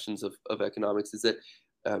discussions of economics, is that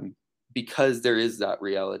um, because there is that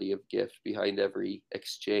reality of gift behind every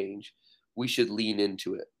exchange, we should lean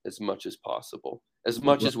into it as much as possible, as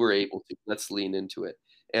much as we're able to. Let's lean into it,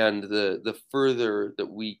 and the further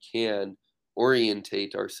that we can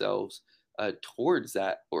orientate ourselves towards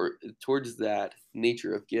that, or towards that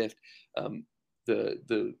nature of gift, um,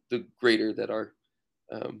 the greater that our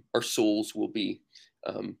souls will be,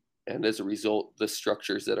 and as a result, the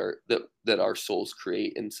structures that our souls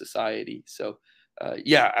create in society. So,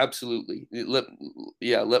 yeah, absolutely. Let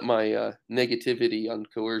my negativity on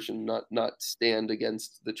coercion not stand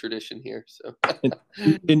against the tradition here. So, and,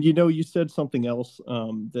 and you said something else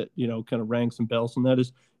that kind of rang some bells, and that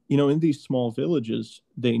is, in these small villages,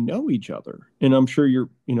 they know each other, and I'm sure you're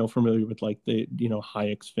familiar with like the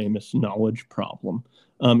Hayek's famous knowledge problem,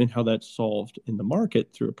 and how that's solved in the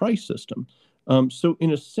market through a price system. So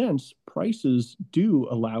in a sense, prices do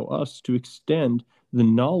allow us to extend the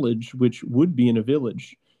knowledge which would be in a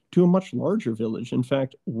village to a much larger village, in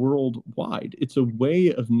fact, worldwide. It's a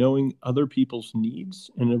way of knowing other people's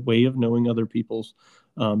needs and a way of knowing other people's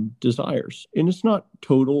desires. And it's not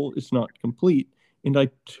total, it's not complete. And I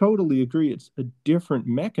totally agree, it's a different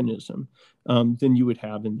mechanism than you would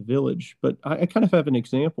have in the village. But I kind of have an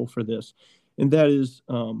example for this, and that is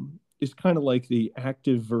kind of like the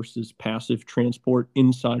active versus passive transport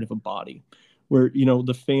inside of a body, where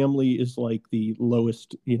the family is like the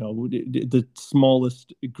lowest, the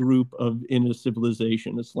smallest group of in a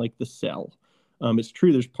civilization. It's like the cell. It's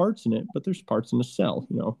true there's parts in it, but there's parts in a cell.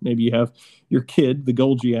 Maybe you have your kid, the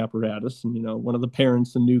Golgi apparatus, and one of the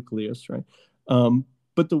parents, the nucleus, right?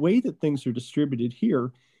 But the way that things are distributed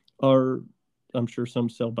here are, I'm sure some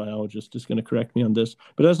cell biologist is going to correct me on this,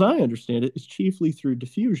 but as I understand it, it's chiefly through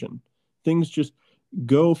diffusion. Things just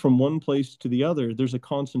go from one place to the other. There's a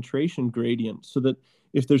concentration gradient, so that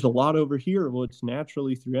if there's a lot over here, well, it's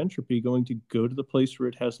naturally through entropy going to go to the place where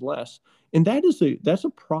it has less. And that's a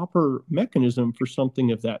proper mechanism for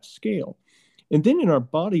something of that scale. And then in our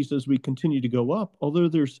bodies, as we continue to go up, although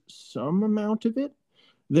there's some amount of it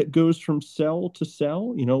that goes from cell to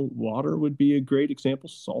cell. Water would be a great example.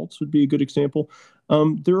 Salts would be a good example.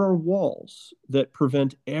 There are walls that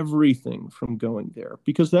prevent everything from going there,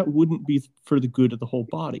 because that wouldn't be for the good of the whole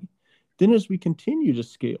body. Then as we continue to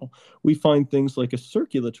scale, we find things like a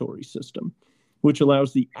circulatory system, which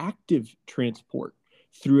allows the active transport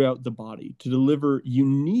throughout the body to deliver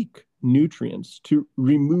unique nutrients, to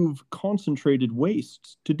remove concentrated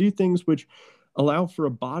wastes, to do things which allow for a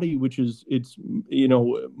body which is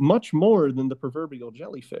much more than the proverbial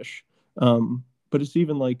jellyfish, but it's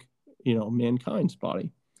even like mankind's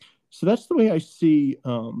body. So that's the way I see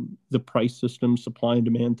the price system, supply and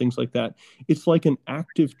demand, things like that. It's like an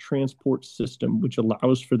active transport system which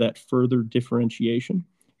allows for that further differentiation.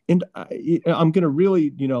 And I'm going to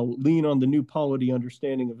really lean on the new polity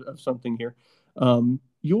understanding of something here.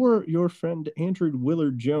 Your friend Andrew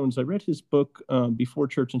Willard Jones, I read his book, Before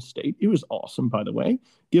Church and State. It was awesome, by the way.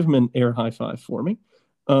 Give him an air high five for me.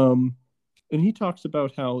 And he talks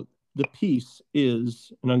about how the peace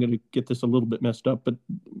is, and I'm going to get this a little bit messed up, but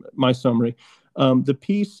my summary, the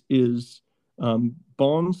peace is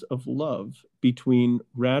bonds of love between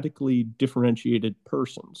radically differentiated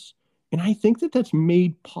persons. And I think that that's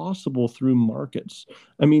made possible through markets.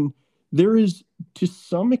 I mean, there is, to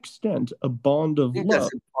some extent, a bond of love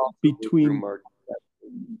between.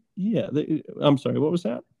 Yeah, I'm sorry. What was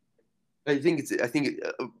that? I think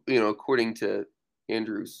according to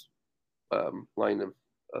Andrew's line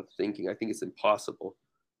of thinking, I think it's impossible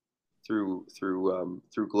through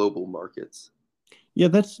global markets. Yeah,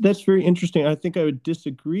 that's very interesting. I think I would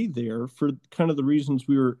disagree there for kind of the reasons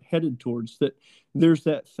we were headed towards. That there's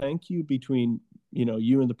that thank you between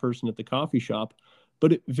you and the person at the coffee shop,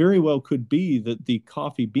 but it very well could be that the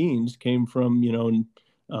coffee beans came from,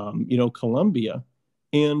 Colombia.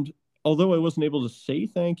 And although I wasn't able to say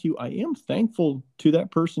thank you, I am thankful to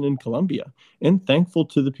that person in Colombia and thankful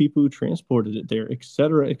to the people who transported it there, et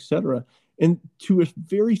cetera, et cetera. And to a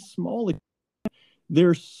very small,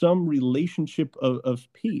 there's some relationship of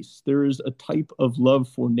peace. There is a type of love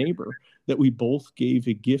for neighbor that we both gave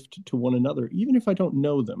a gift to one another, even if I don't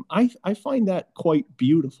know them. I find that quite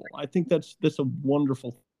beautiful. I think that's a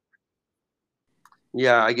wonderful.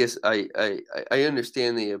 Yeah, I guess I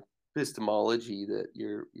understand the epistemology that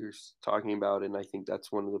you're talking about, and I think that's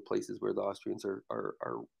one of the places where the Austrians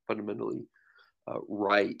are fundamentally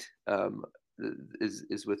right,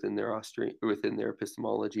 is within their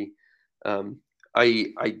epistemology.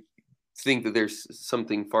 I think that there's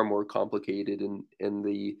something far more complicated um,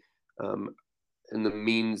 in the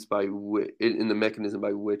means by which, in the mechanism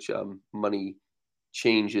by which money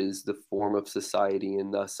changes the form of society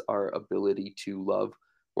and thus our ability to love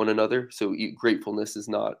one another. So gratefulness is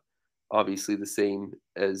not obviously the same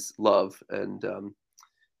as love,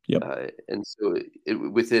 Yep. and so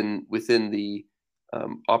within the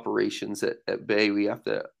operations at Bay, we have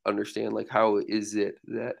to understand, like, how is it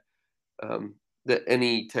that that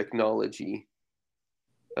any technology,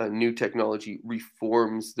 new technology,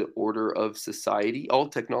 reforms the order of society. All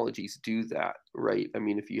technologies do that, right? I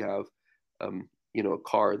mean, if you have a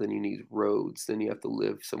car, then you need roads, then you have to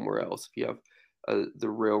live somewhere else. If you have the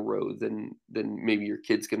railroad, then maybe your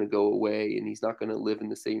kid's going to go away and he's not going to live in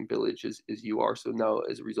the same village as you are. So now,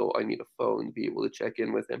 as a result, I need a phone to be able to check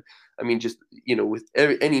in with him. I mean, just, with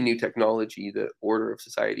any new technology, the order of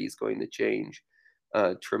society is going to change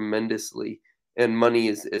tremendously, and money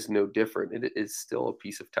is no different. It is still a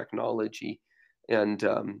piece of technology, and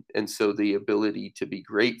so the ability to be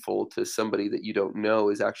grateful to somebody that you don't know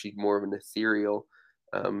is actually more of an ethereal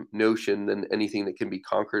notion than anything that can be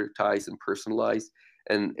concretized and personalized.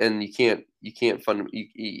 And you can't fund.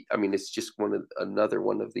 I mean, it's just another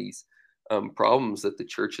one of these problems that the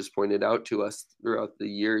church has pointed out to us throughout the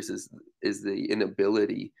years, is the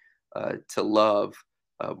inability to love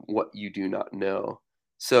what you do not know.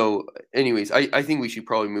 So, anyways, I think we should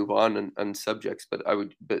probably move on subjects, but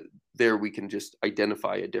there we can just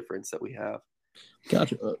identify a difference that we have.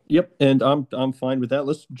 Gotcha. Yep, and I'm fine with that.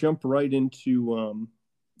 Let's jump right into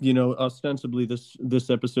ostensibly this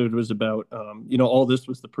episode was about all this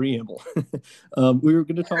was the preamble. We were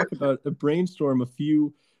going to talk about brainstorm a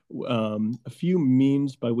few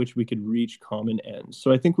means by which we could reach common ends.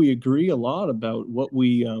 So I think we agree a lot about what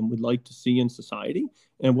we would like to see in society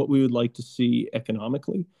and what we would like to see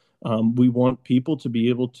economically. We want people to be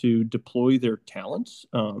able to deploy their talents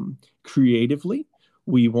creatively.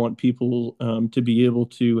 We want people to be able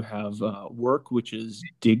to have work which is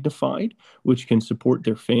dignified, which can support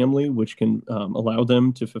their family, which can allow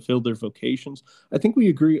them to fulfill their vocations. I think we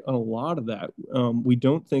agree on a lot of that. We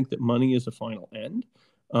don't think that money is a final end.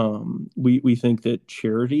 We think that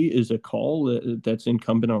charity is a call that's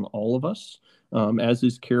incumbent on all of us, as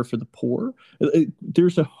is care for the poor.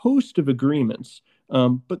 There's a host of agreements,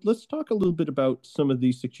 but let's talk a little bit about some of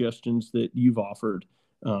these suggestions that you've offered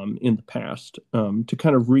in the past to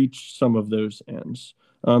kind of reach some of those ends.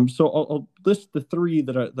 So I'll list the three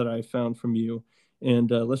that I found from you, and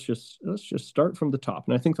let's just start from the top.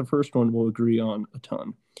 And I think the first one we'll agree on a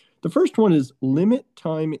ton. The first one is limit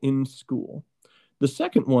time in school. The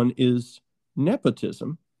second one is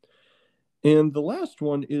nepotism. And the last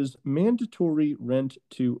one is mandatory rent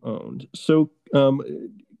to own. So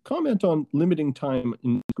comment on limiting time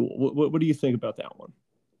in school. What do you think about that one?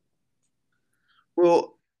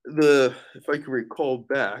 Well, if I can recall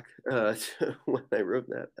back to when I wrote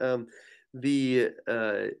that, the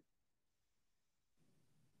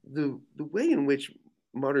the way in which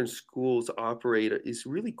modern schools operate is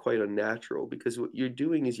really quite unnatural, because what you're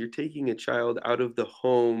doing is you're taking a child out of the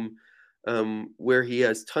home, where he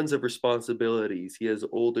has tons of responsibilities. He has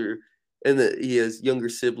he has younger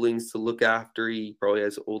siblings to look after. He probably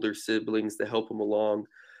has older siblings to help him along.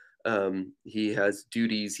 He has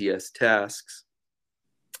duties. He has tasks,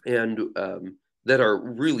 and that are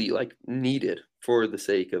really, like, needed for the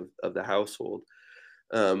sake of the household.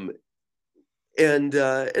 Um, and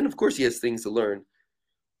of course he has things to learn.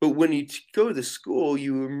 But when you go to the school,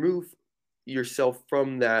 you remove yourself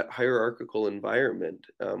from that hierarchical environment,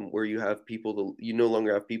 where you no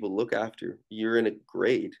longer have people to look after. You're in a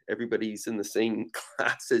grade. Everybody's in the same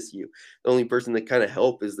class as you. The only person that kind of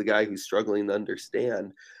help is the guy who's struggling to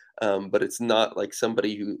understand. But it's not like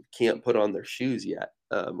somebody who can't put on their shoes yet,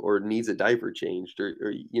 or needs a diaper changed,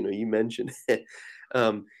 or you mentioned it.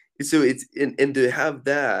 So and to have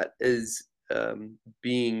that is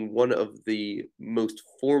being one of the most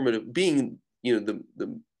formative, being,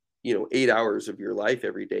 the 8 hours of your life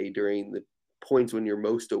every day during the points when you're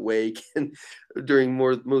most awake and during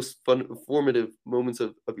most fun formative moments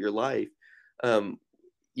of your life, um,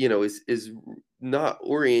 is not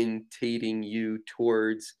orientating you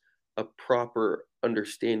towards a proper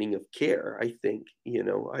understanding of care. I think,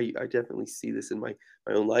 I definitely see this in my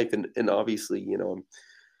own life, and obviously,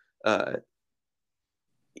 uh,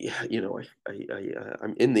 yeah,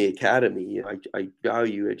 I'm in the academy. I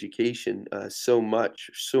value education so much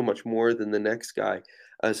more than the next guy.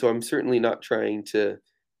 So I'm certainly not trying to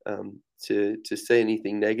say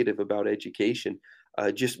anything negative about education.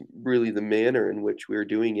 Just really the manner in which we're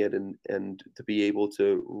doing it, and to be able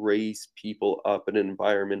to raise people up in an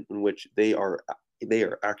environment in which they are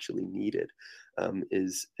actually needed,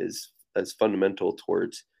 is as fundamental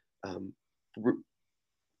um,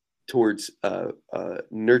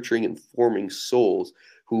 nurturing and forming souls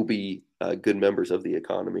who will be good members of the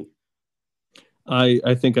economy.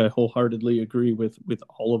 I think I wholeheartedly agree with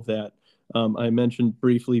all of that. I mentioned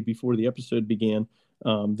briefly before the episode began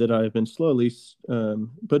that I've been slowly,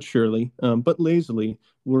 but surely, but lazily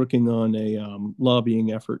working on a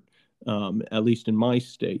lobbying effort, at least in my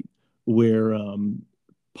state, where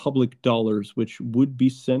public dollars, which would be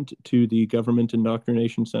sent to the government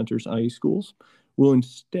indoctrination centers, i.e., schools, will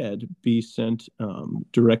instead be sent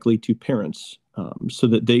directly to parents so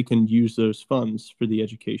that they can use those funds for the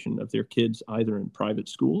education of their kids, either in private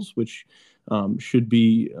schools, which should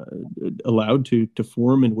be allowed to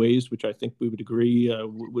form in ways which I think we would agree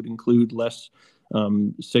would include less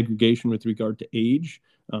segregation with regard to age,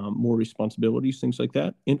 more responsibilities, things like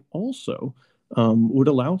that, and also would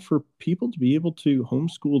allow for people to be able to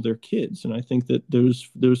homeschool their kids. And I think that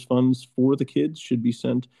those funds for the kids should be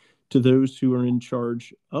sent to those who are in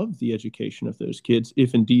charge of the education of those kids,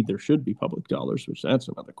 if indeed there should be public dollars, which that's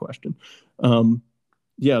another question.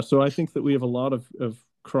 Yeah, so I think that we have a lot of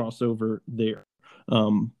crossover there.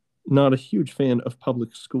 Not a huge fan of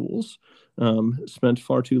public schools. Spent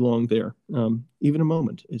far too long there. Even a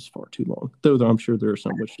moment is far too long, though I'm sure there are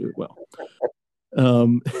some which do it well.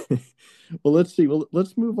 Um, well, let's see. Well,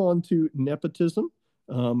 let's move on to nepotism.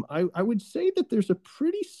 I would say that there's a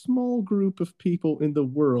pretty small group of people in the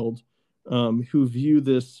world who view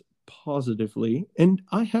this positively, and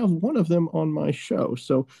I have one of them on my show.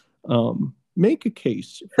 So make a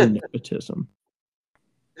case for nepotism.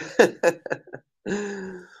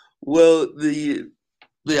 Well, the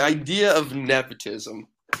idea of nepotism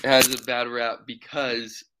has a bad rap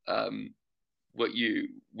because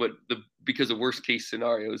because the worst case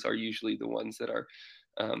scenarios are usually the ones that are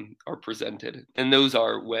presented, and those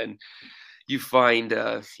are when you find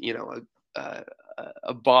a,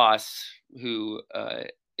 a boss who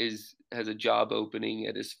has a job opening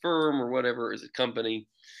at his firm or whatever, as a company,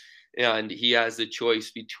 and he has the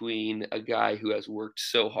choice between a guy who has worked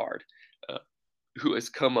so hard, uh, who has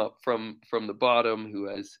come up from the bottom, who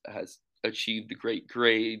has achieved the great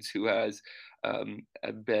grades, who has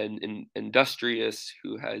been industrious,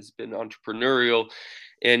 who has been entrepreneurial,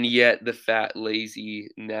 and yet the fat, lazy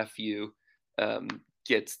nephew um,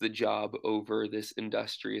 gets the job over this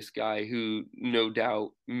industrious guy who no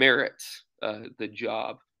doubt merits the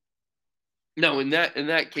job. No, in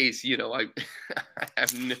that case, I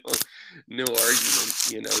have no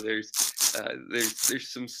arguments. There's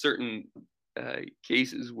some certain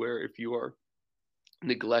cases where if you are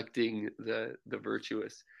neglecting the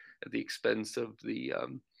virtuous at the expense of the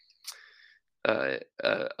of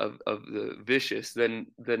the vicious, then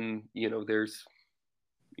there's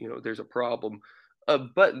a problem.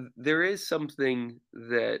 But there is something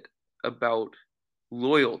that about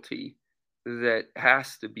loyalty that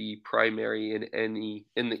has to be primary in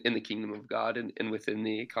the kingdom of God, and within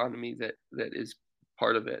the economy that is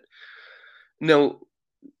part of it. Now,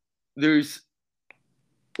 there's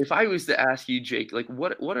if I was to ask you, Jake, like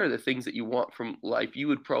what are the things that you want from life, you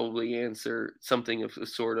would probably answer something of the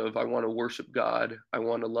sort of, I want to worship God, I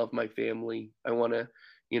want to love my family, I want to,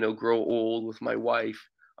 grow old with my wife,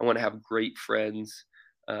 I want to have great friends,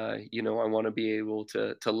 I want to be able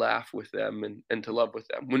to laugh with them and to love with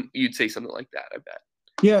them. When you'd say something like that, I bet.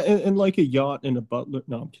 Yeah, and like a yacht and a butler.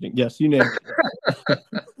 No, I'm kidding. Yes, you nailed it.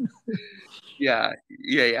 Yeah,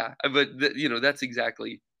 yeah, yeah. But that's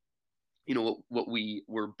exactly what we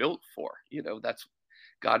were built for. That's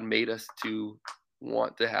God made us to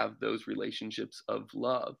want to have those relationships of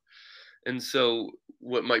love. And so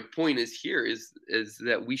what my point is here is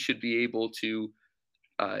that we should be able to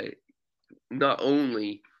uh, not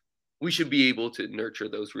only we should be able to nurture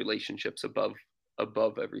those relationships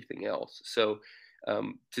above everything else. So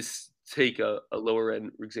Take a lower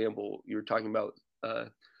end example, you were talking about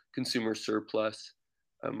consumer surplus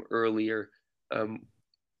earlier. Um,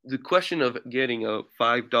 the question of getting a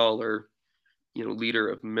 $5 liter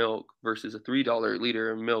of milk versus a $3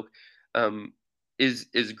 liter of milk um, is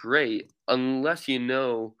great unless you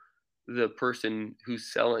know the person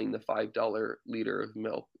who's selling the $5 liter of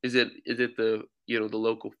milk. Is it the the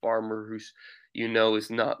local farmer who's is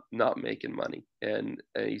not making money, and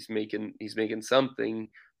he's making something,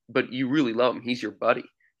 but you really love him. He's your buddy.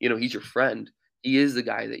 He's your friend. He is the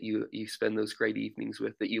guy that you spend those great evenings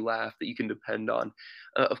with, that you laugh, that you can depend on.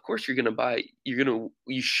 Of course,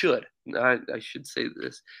 you should. I should say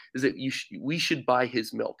this is that we should buy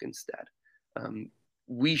his milk instead. Um,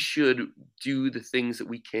 we should do the things that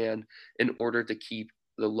we can in order to keep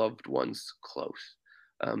the loved ones close.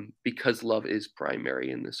 Because love is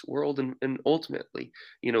primary in this world, and ultimately,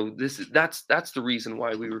 that's the reason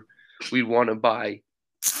why we want to buy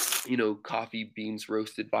coffee beans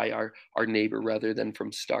roasted by our neighbor rather than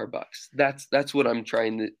from Starbucks. That's what I'm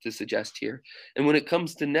trying to suggest here. And when it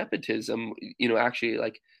comes to nepotism, actually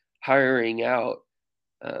like hiring out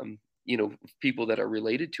um, people that are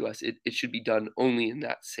related to us, it should be done only in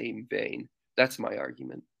that same vein. That's my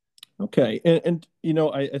argument. Okay. And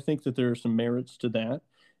I think that there are some merits to that.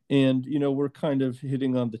 And, we're kind of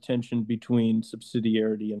hitting on the tension between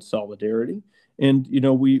subsidiarity and solidarity. And,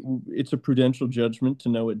 it's a prudential judgment to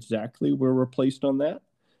know exactly where we're placed on that.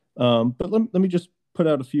 But let me just put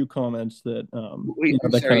out a few comments that, Wait,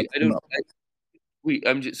 I'm that kind sorry. of came up. Wait,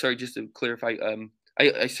 I'm just sorry. Just to clarify,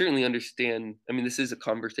 I certainly understand. I mean, this is a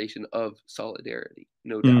conversation of solidarity,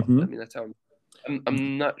 no doubt. I Hmm. mean, that's how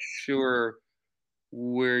I'm not sure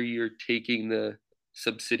where you're taking the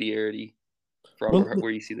subsidiarity from, Well, or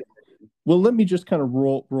where you see the. let me just kind of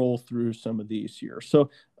roll through some of these here. So,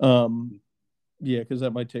 yeah, because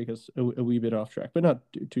that might take us a wee bit off track, but not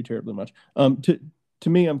too terribly much. To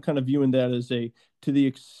me, I'm kind of viewing that as to the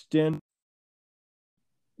extent,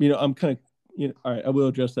 I'm kind of, all right, I will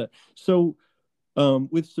address that. So,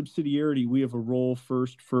 with subsidiarity, we have a role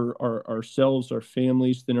first for ourselves, our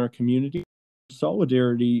families, then our community.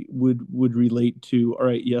 Solidarity would relate to, all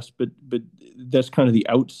right, yes, but that's kind of the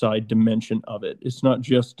outside dimension of it. It's not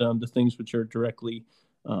just the things which are directly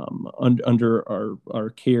under our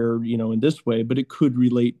care, in this way, but it could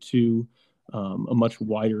relate to a much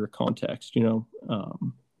wider context.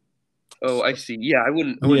 Oh, I see. Yeah, I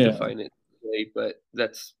wouldn't Yeah. define it that way, but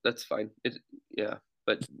that's fine. Yeah.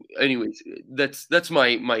 But anyways, that's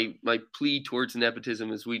my plea towards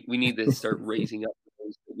nepotism is we need to start raising up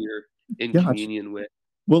those that we're in Gotcha. communion with.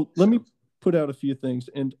 Well, let me So. put out a few things,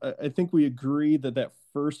 and I think we agree that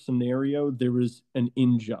first scenario there was an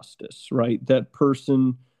injustice, right? That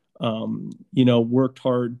person, worked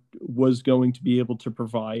hard, was going to be able to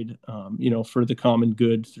provide, for the common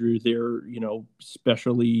good through their,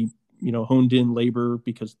 specially, honed in labor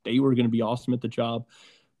because they were going to be awesome at the job,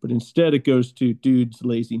 but instead it goes to dude's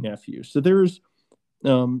lazy nephew. So there's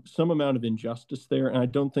some amount of injustice there, and I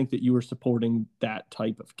don't think that you were supporting that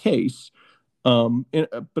type of case.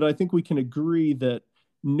 But I think we can agree that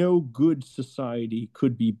no good society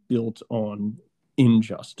could be built on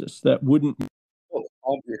injustice. That wouldn't be Oh,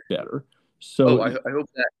 obviously. better. Oh, So I hope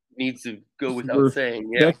that needs to go without we're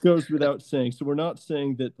saying. Yeah. that goes without saying. So we're not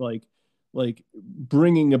saying that like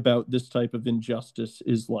bringing about this type of injustice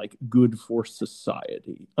is like good for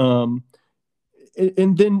society.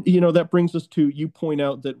 And then that brings us to, you point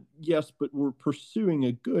out that yes, but we're pursuing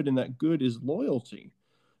a good, and that good is loyalty.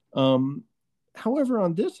 Um, However,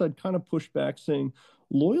 on this, I'd kind of push back saying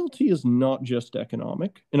loyalty is not just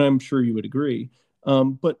economic, and I'm sure you would agree.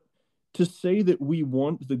 But to say that we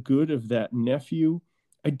want the good of that nephew,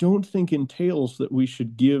 I don't think entails that we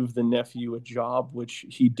should give the nephew a job which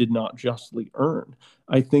he did not justly earn.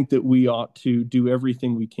 I think that we ought to do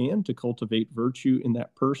everything we can to cultivate virtue in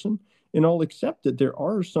that person. And I'll accept that there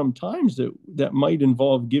are some times that might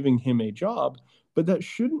involve giving him a job, but that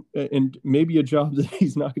shouldn't, and maybe a job that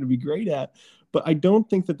he's not going to be great at, but I don't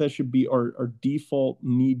think that should be our default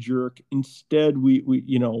knee jerk. Instead, we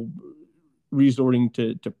resorting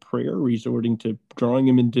to prayer, resorting to drawing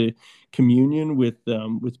him into communion with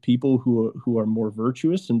people who are more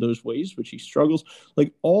virtuous in those ways which he struggles.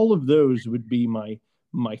 Like all of those would be my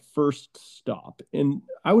first stop, and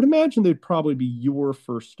I would imagine they'd probably be your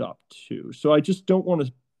first stop too. So I just don't want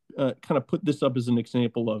to kind of put this up as an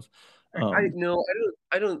example of I um, no,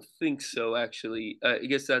 I don't think so actually. I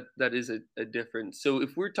guess that is a difference. So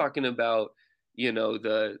if we're talking about,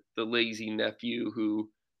 the lazy nephew who,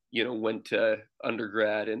 went to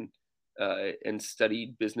undergrad and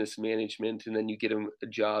studied business management, and then you get him a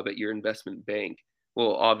job at your investment bank.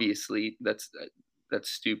 Well, obviously that's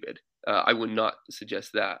stupid. I would not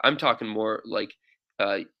suggest that. I'm talking more like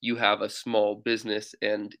you have a small business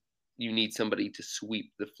and you need somebody to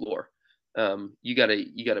sweep the floor. You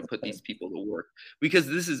gotta put these people to work, because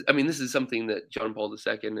this is, I mean, this is something that John Paul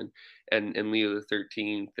II and Leo the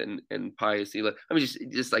 13th and Pius XI, I mean,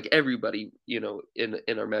 just like everybody, in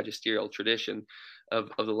our magisterial tradition of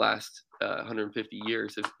the last 150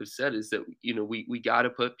 years have said, is that we got to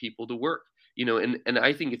put people to work. And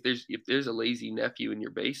I think if there's a lazy nephew in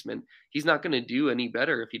your basement, he's not going to do any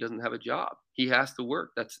better if he doesn't have a job. He has to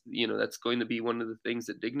work. That's going to be one of the things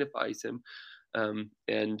that dignifies him.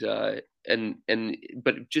 And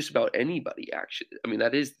but just about anybody, actually, I mean,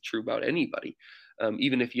 that is true about anybody.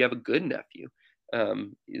 Even if you have a good nephew,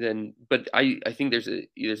 then, but I think there's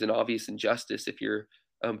an obvious injustice if you're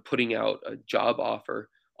putting out a job offer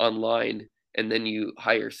online and then you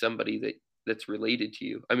hire somebody that's related to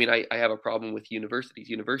you. I mean, I have a problem with universities.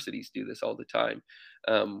 Universities do this all the time,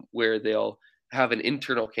 where they'll have an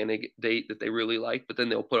internal candidate that they really like, but then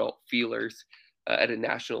they'll put out feelers at a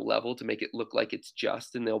national level to make it look like it's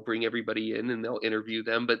just, and they'll bring everybody in and they'll interview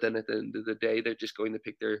them. But then at the end of the day, they're just going to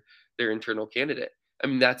pick their internal candidate. I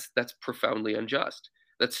mean, that's profoundly unjust.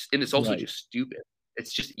 And it's also Right. just stupid.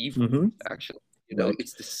 It's just evil, actually. Right.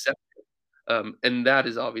 It's deceptive. And that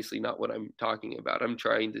is obviously not what I'm talking about. I'm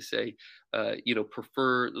trying to say,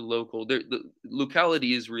 prefer the local. The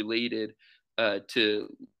locality is related to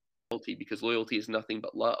loyalty, because loyalty is nothing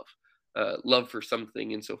but love. Love for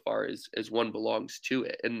something insofar as one belongs to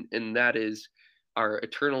it, and that is our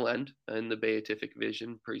eternal end in the beatific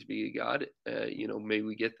vision. Praise be to God. May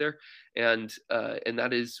we get there, and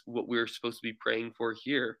that is what we're supposed to be praying for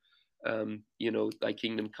here. Thy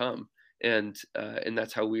kingdom come, and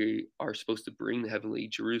that's how we are supposed to bring the heavenly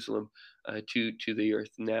Jerusalem to the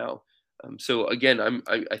earth now. So again,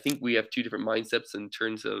 I think we have two different mindsets in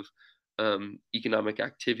terms of economic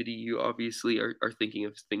activity. You obviously are thinking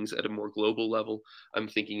of things at a more global level. I'm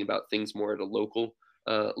thinking about things more at a local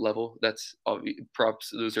level. That's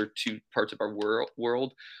props. Those are two parts of our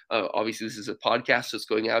world. Obviously, this is a podcast that's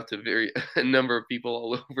going out to a number of people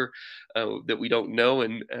all over that we don't know,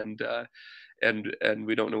 and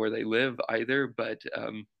we don't know where they live either. But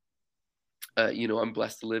I'm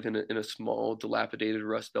blessed to live in a small, dilapidated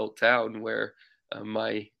Rust Belt town where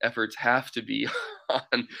my efforts have to be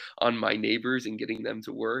on my neighbors and getting them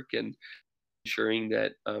to work, and ensuring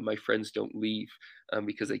that my friends don't leave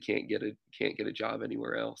because they can't get a job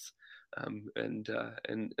anywhere else. And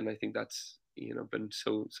I think that's been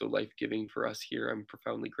so life giving for us here. I'm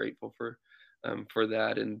profoundly grateful for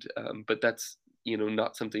that, and but that's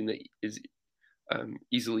not something that is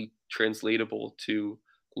easily translatable to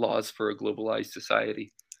laws for a globalized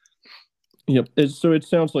society. Yep. So it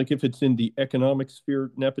sounds like if it's in the economic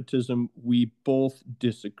sphere, nepotism, we both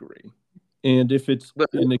disagree. And if it's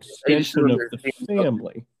an extension of the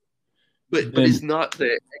family, but it's not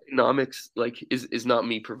the economics, like is not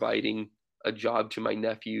me providing a job to my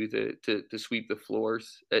nephew to sweep the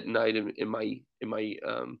floors at night in my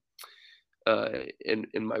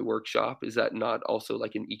workshop. Is that not also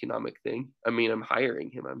like an economic thing? I mean, I'm hiring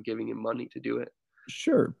him, I'm giving him money to do it.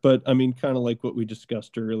 Sure, but I mean, kind of like what we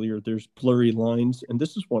discussed earlier, there's blurry lines, and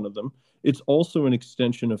this is one of them. It's also an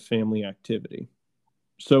extension of family activity.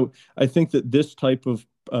 So I think that this type of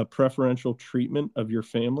preferential treatment of your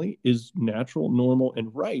family is natural, normal,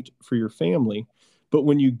 and right for your family. But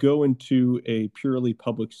when you go into a purely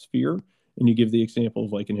public sphere and you give the example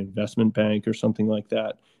of like an investment bank or something like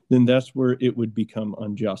that, then that's where it would become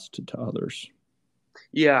unjust to others.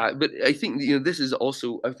 Yeah, but I think this is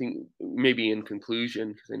also, I think, maybe in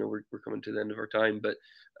conclusion, because I know we're coming to the end of our time, but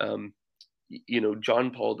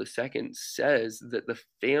John Paul II says that the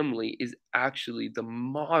family is actually the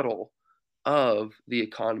model of the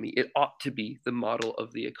economy. It ought to be the model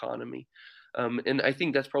of the economy, and I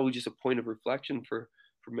think that's probably just a point of reflection for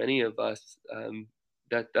many of us.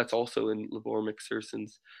 That's also in Labor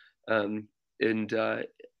Exercens, um, and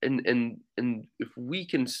and if we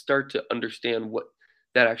can start to understand what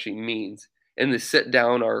that actually means, and to set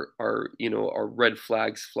down our red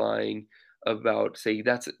flags flying about, say,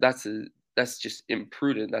 that's just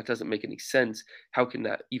imprudent, that doesn't make any sense, how can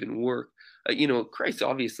that even work? Christ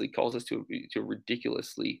obviously calls us to a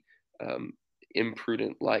ridiculously um,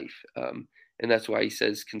 imprudent life, and that's why he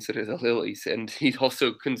says consider the lilies, and he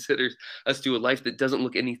also considers us to a life that doesn't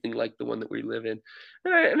look anything like the one that we live in.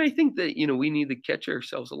 And I think that we need to catch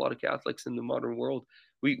ourselves. A lot of Catholics in the modern world,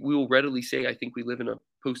 we will readily say, I think we live in a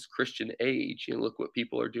post-Christian age. Look what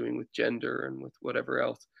people are doing with gender and with whatever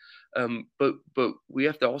else. But we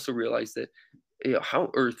have to also realize that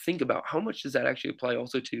how, or think about how much does that actually apply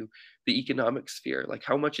also to the economic sphere? Like,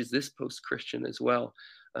 how much is this post-Christian as well?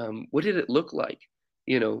 What did it look like,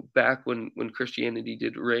 back when Christianity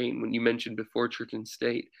did reign? When you mentioned before Church and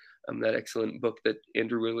State, that excellent book that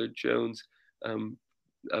Andrew Willard Jones um,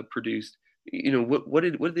 produced. What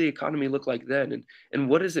did the economy look like then, and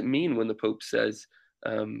what does it mean when the Pope says,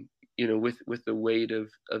 with the weight of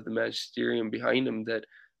the magisterium behind him, that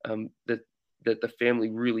the family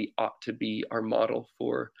really ought to be our model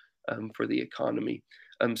for the economy.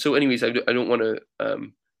 So, anyways, I don't want to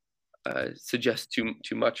suggest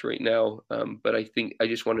too much right now, but I think I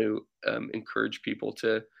just want to encourage people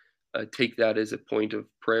to take that as a point of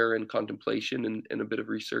prayer and contemplation, and a bit of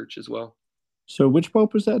research as well. So which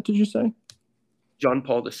pope was that, did you say? John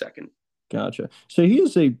Paul II. Gotcha. So he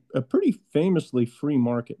is a pretty famously free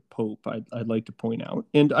market pope, I'd like to point out.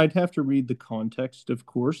 And I'd have to read the context, of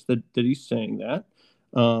course, that he's saying that.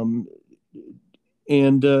 Um,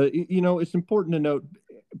 and, it's important to note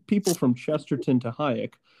people from Chesterton to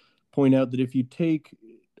Hayek point out that if you take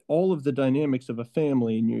all of the dynamics of a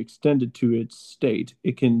family and you extend it to its state,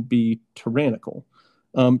 it can be tyrannical.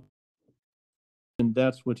 And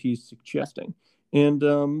that's what he's suggesting. And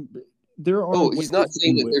there are Oh, he's not ways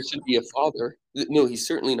saying in that there which. should be a father. No, he's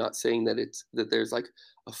certainly not saying that there's like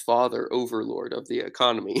a father overlord of the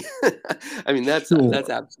economy. I mean, that's Sure.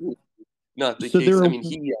 absolutely not the So case. there I are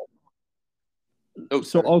mean, oh,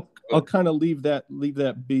 so sorry. I'll kind of leave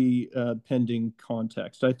that be pending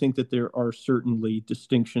context. I think that there are certainly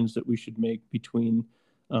distinctions that we should make between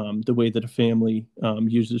the way that a family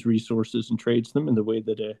uses resources and trades them and the way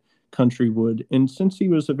that a country would. And since he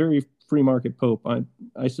was a very free market pope,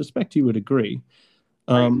 I suspect he would agree.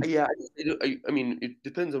 Um, Yeah, I mean, it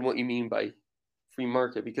depends on what you mean by free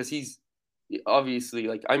market, because he's obviously,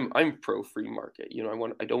 like, I'm pro free market. I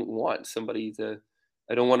don't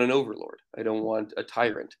want an overlord. I don't want a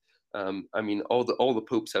tyrant. I mean, all the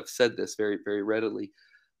popes have said this very very readily,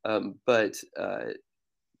 but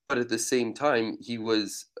at the same time, he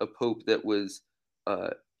was a pope that was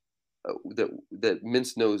uh, that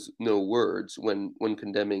minced no words when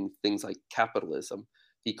condemning things like capitalism.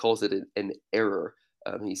 He calls it an error.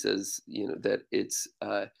 He says, that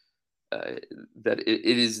uh,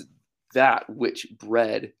 it is that which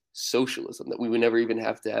bred socialism, that we would never even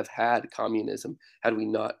have to have had communism had we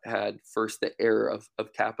not had first the error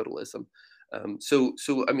of capitalism. So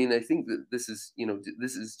I mean, I think that this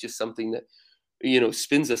is just something that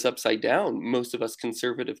spins us upside down, most of us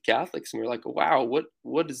conservative Catholics, and we're like, wow,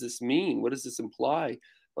 what does this mean? What does this imply?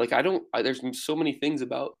 Like, there's so many things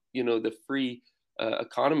about the free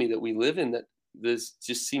economy that we live in, that this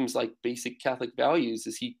just seems like basic Catholic values.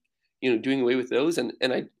 Is he doing away with those? And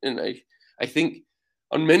I think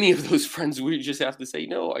on many of those friends, we just have to say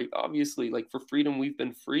no. I obviously, like, for freedom we've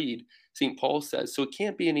been freed, St. Paul says, so it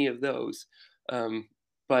can't be any of those. um,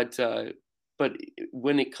 but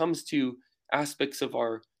when it comes to aspects of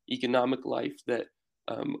our economic life that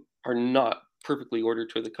are not perfectly ordered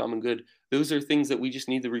to the common good, those are things that we just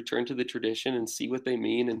need to return to the tradition and see what they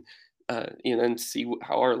mean, and see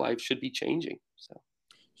how our life should be changing.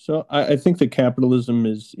 so I think that capitalism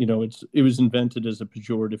is, it was invented as a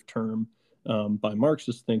pejorative term by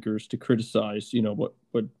Marxist thinkers to criticize,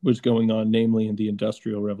 what was going on, namely in the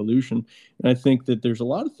Industrial Revolution. And I think that there's a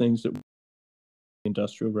lot of things that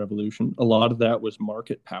Industrial Revolution. A lot of that was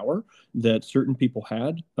market power that certain people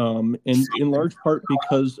had, and in large part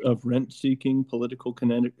because of rent-seeking political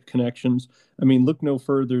connections. I mean, look no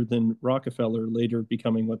further than Rockefeller later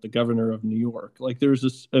becoming the governor of New York. Like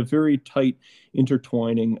there's a very tight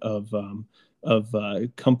intertwining of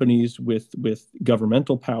companies with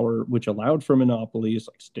governmental power, which allowed for monopolies.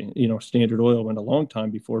 Like Standard Oil went a long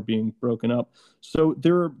time before being broken up. So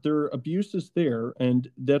there are abuses there,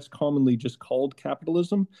 and that's commonly just called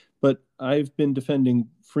capitalism. But I've been defending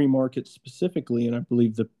free markets specifically, and I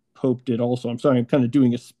believe the Pope did also. I'm sorry, I'm kind of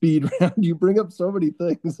doing a speed round. You bring up so many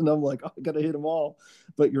things, and I'm like, oh, I got to hit them all.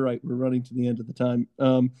 But you're right, we're running to the end of the time.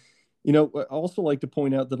 I also like to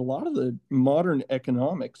point out that a lot of the modern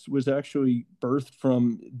economics was actually birthed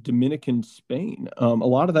from Dominican Spain. A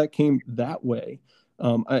lot of that came that way.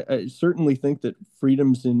 I certainly think that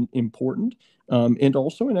freedom's important, and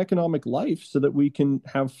also in economic life, so that we can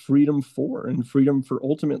have freedom for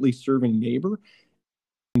ultimately serving neighbor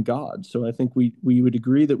and God. So I think we would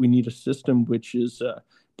agree that we need a system which is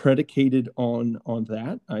predicated on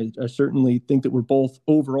that. I certainly think that we're both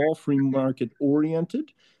overall free market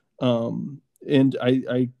oriented, and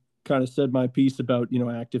I kind of said my piece about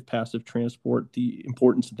active passive transport, the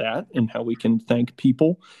importance of that, and how we can thank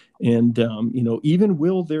people, and even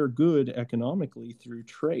will their good economically through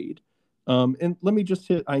trade. And let me just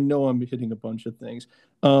hit, I know I'm hitting a bunch of things.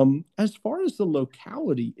 As far as the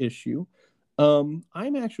locality issue, I'm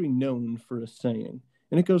actually known for a saying,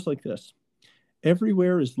 and it goes like this: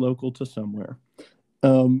 everywhere is local to somewhere.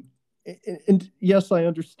 Um, and yes, I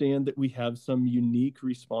understand that we have some unique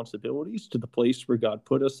responsibilities to the place where God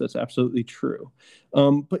put us. That's absolutely true.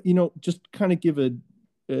 But just kind of give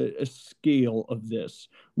a scale of this.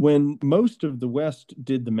 When most of the West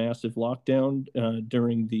did the massive lockdown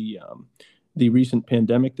during the recent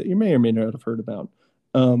pandemic that you may or may not have heard about,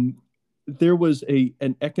 um, there was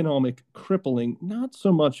an economic crippling, not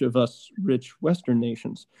so much of us rich Western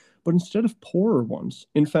nations, but instead of poorer ones.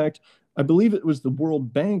 In fact, I believe it was the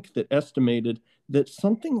World Bank that estimated that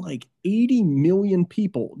something like 80 million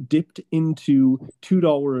people dipped into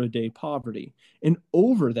 $2 a day poverty. And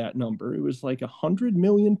over that number, it was like 100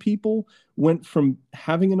 million people went from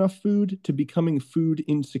having enough food to becoming food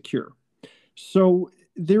insecure. So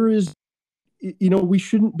there is, we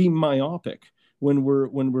shouldn't be myopic when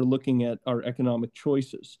we're looking at our economic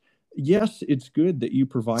choices. Yes, it's good that you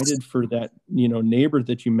provided for that, neighbor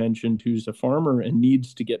that you mentioned who's a farmer and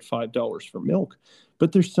needs to get $5 for milk,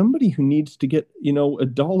 but there's somebody who needs to get,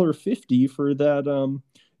 $1.50 for that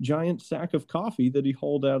giant sack of coffee that he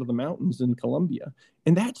hauled out of the mountains in Colombia,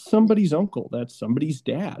 and that's somebody's uncle, that's somebody's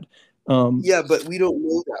dad. Yeah, but we don't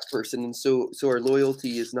know that person, and so our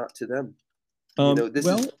loyalty is not to them. This is,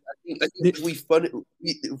 well, I think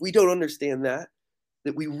if we don't understand that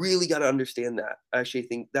we really got to understand that. I actually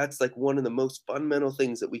think that's like one of the most fundamental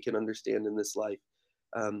things that we can understand in this life.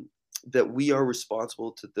 Um, that we are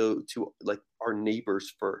responsible to like our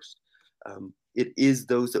neighbors first. It is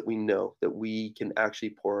those that we know that we can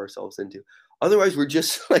actually pour ourselves into. Otherwise, we're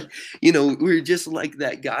just like, we're just like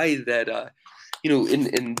that guy that,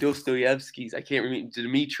 in Dostoevsky's, I can't remember,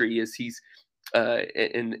 Dmitri, is he's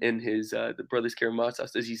in his the Brothers Karamazov,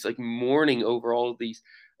 as he's like mourning over all of these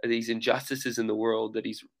injustices in the world that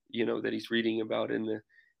he's reading about in the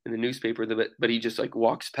newspaper, but he just like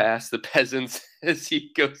walks past the peasants as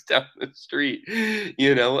he goes down the street.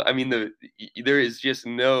 I mean, there is just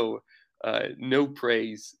no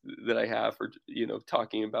praise that I have for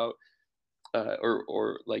talking about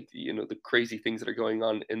or like the crazy things that are going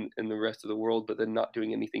on in the rest of the world, but then not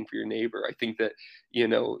doing anything for your neighbor. I think that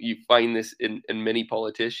you find this in many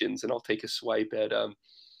politicians, and I'll take a swipe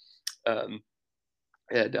um,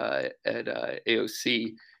 at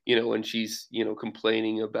AOC. When she's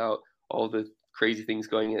complaining about all the crazy things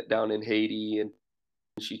going down in Haiti, and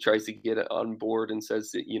she tries to get on board and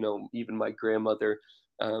says that even my grandmother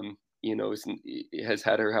has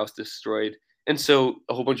had her house destroyed, and so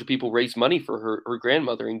a whole bunch of people raise money for her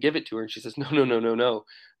grandmother and give it to her, and she says, no, no, no, no, no,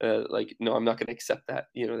 like, no, I'm not going to accept that,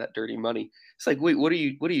 that dirty money. It's like, wait, what are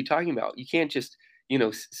you talking about? You can't just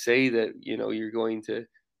say that you're going to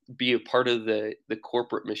be a part of the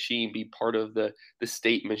corporate machine, be part of the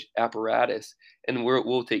state apparatus, and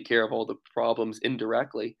we'll take care of all the problems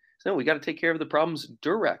indirectly. So no, we got to take care of the problems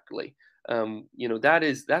directly.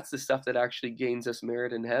 That's the stuff that actually gains us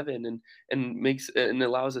merit in heaven, and makes and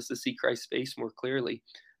allows us to see Christ's face more clearly.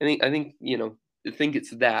 I think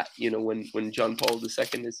it's that when John Paul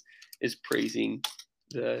II is praising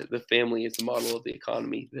the family as the model of the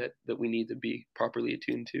economy that we need to be properly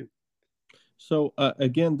attuned to. So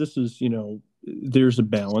again, this is, there's a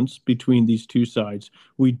balance between these two sides.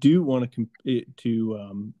 We do want to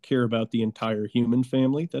care about the entire human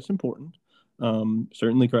family. That's important.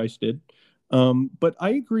 Certainly Christ did. But I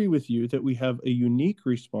agree with you that we have a unique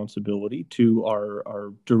responsibility to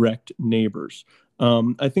our direct neighbors.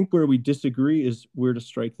 I think where we disagree is where to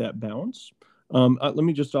strike that balance. Let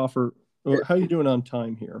me just offer, how are you doing on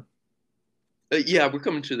time here? Yeah, we're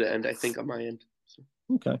coming to the end, I think, on my end. So.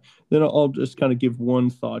 Okay, then I'll just kind of give one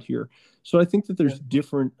thought here. So I think that there's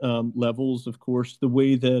different levels, of course. The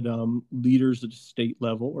way that leaders at a state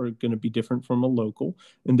level are going to be different from a local,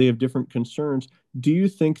 and they have different concerns. Do you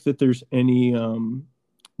think that there's any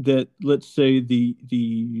that, let's say,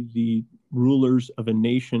 the rulers of a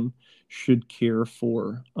nation should care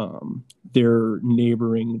for their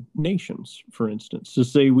neighboring nations, for instance? So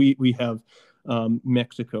say we have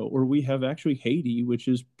Mexico, or we have actually Haiti, which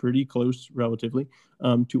is pretty close relatively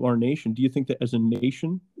to our nation. Do you think that as a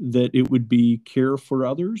nation that it would be care for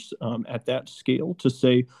others at that scale to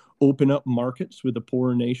say open up markets with a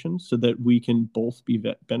poorer nation so that we can both be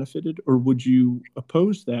benefited, or would you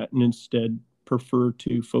oppose that and instead prefer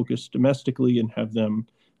to focus domestically and have them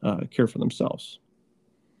care for themselves?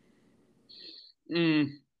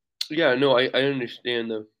 Yeah, no, I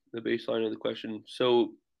understand the baseline of the question.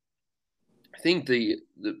 So I think the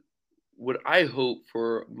what I hope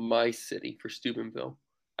for my city, for Steubenville,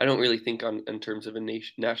 I don't really think on in terms of a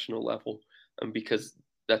national level, because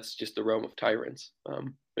that's just the realm of tyrants,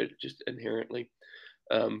 but just inherently.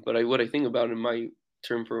 But what I think about in my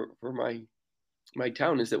term for my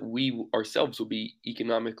town is that we ourselves will be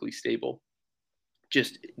economically stable,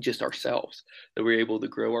 just ourselves, that we're able to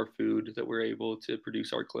grow our food, that we're able to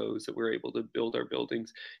produce our clothes, that we're able to build our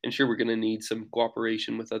buildings. And sure, we're going to need some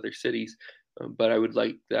cooperation with other cities, but I would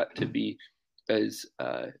like that to be as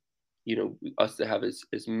us to have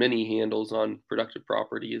as many handles on productive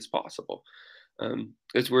property as possible.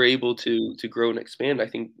 As we're able to grow and expand, I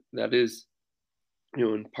think that is,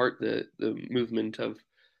 in part the movement of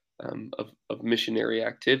missionary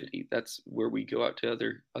activity. That's where we go out to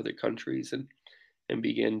other countries and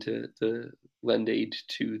begin to lend aid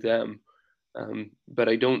to them. But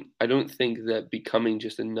I don't think that becoming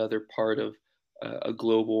just another part of a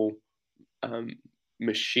global um,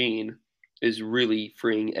 machine is really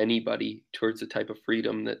freeing anybody towards the type of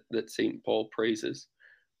freedom that Saint Paul praises.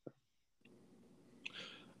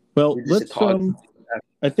 Well, We're just a let's cog.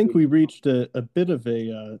 I think we reached a bit of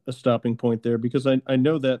a stopping point there, because I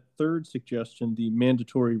know that third suggestion, the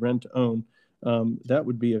mandatory rent to own, that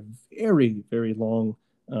would be a very, very long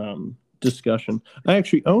discussion. I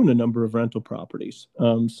actually own a number of rental properties.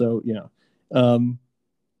 So, yeah. Um,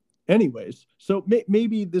 Anyways, so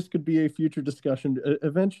maybe this could be a future discussion.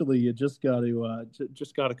 Eventually, you just got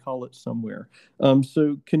to call it somewhere.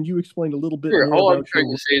 So, can you explain a little bit Sure. more All I'm about your trying to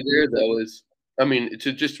work? say there, though, is, I mean,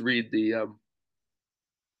 to just read the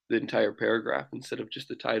entire paragraph instead of just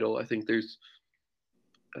the title. I think there's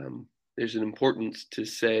an importance to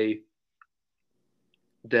say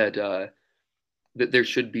that that there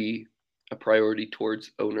should be a priority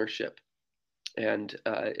towards ownership, and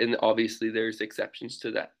obviously there's exceptions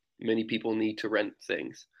to that. Many people need to rent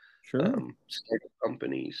things, Sure. startup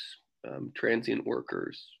companies, transient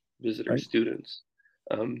workers, visitors, Right. students.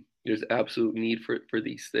 There's absolute need for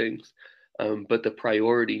these things, but the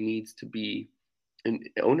priority needs to be in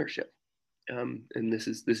ownership. And this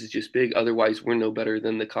is just big. Otherwise, we're no better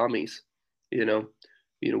than the commies. You know,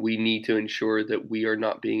 we need to ensure that we are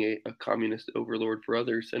not being a communist overlord for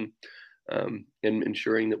others, and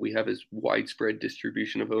ensuring that we have as widespread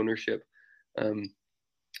distribution of ownership um,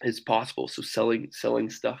 as possible. So selling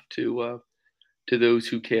stuff to those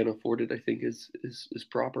who can afford it, I think is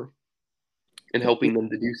proper, and helping them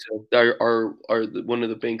to do so. One of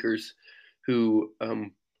the bankers who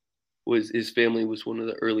was his family was one of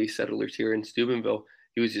the early settlers here in Steubenville.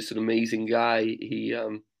 He was just an amazing guy. He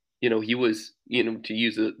was, to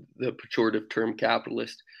use the pejorative term,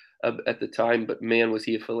 capitalist at the time, but man, was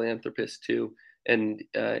he a philanthropist too. And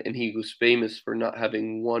he was famous for not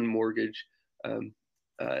having one mortgage um,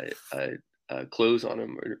 uh, uh, close on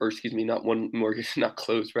him, or excuse me, not one mortgage, not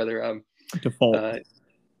close, rather Default. uh,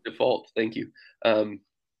 default. Thank you. Um,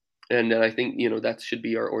 and then I think that should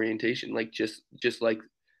be our orientation. Like just like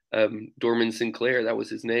Dorman Sinclair, that was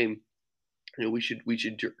his name. We should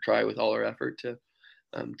try with all our effort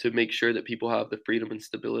to make sure that people have the freedom and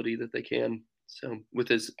stability that they can. So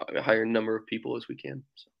with as higher number of people as we can.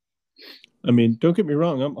 So. I mean, don't get me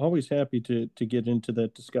wrong. I'm always happy to get into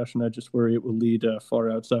that discussion. I just worry it will lead far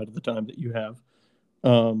outside of the time that you have.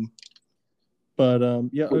 Um, but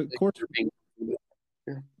yeah, Well, of thank course. you for being.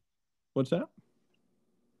 Yeah. What's that?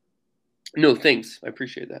 No, thanks. I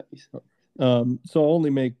appreciate that. So I'll only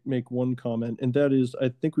make one comment, and that is, I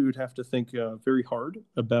think we would have to think very hard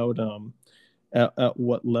about at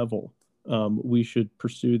what level we should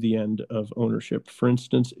pursue the end of ownership. For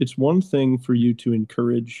instance, it's one thing for you to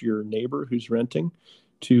encourage your neighbor who's renting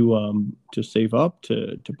to save up,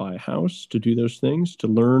 to buy a house, to do those things, to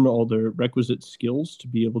learn all the requisite skills to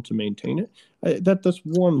be able to maintain it. That's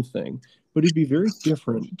one thing. But it'd be very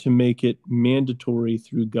different to make it mandatory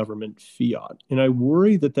through government fiat. And I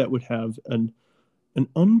worry that that would have an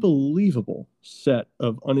unbelievable set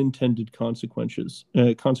of unintended consequences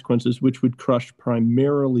which would crush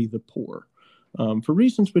primarily the poor, for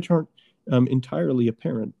reasons which aren't entirely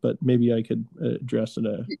apparent, but maybe I could address at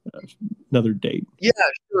another date. Yeah,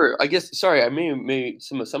 sure. I guess, sorry, I may have made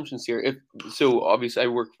some assumptions here. So, obviously, I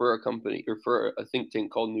work for a company or for a think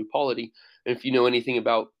tank called New Polity. And if you know anything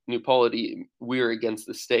about New Polity, we're against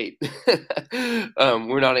the state.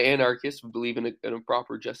 We're not anarchists. We believe in a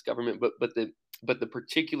proper, just government, but the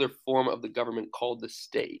particular form of the government called the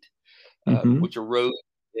state, Mm-hmm. which arose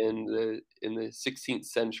in the 16th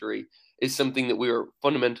century, is something that we are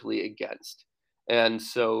fundamentally against. And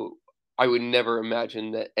so I would never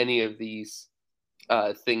imagine that any of these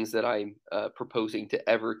things that I'm proposing to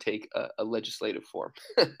ever take a legislative form.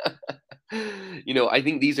 I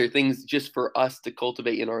think these are things just for us to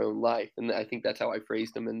cultivate in our own life, and I think that's how I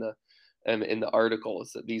phrased them in the article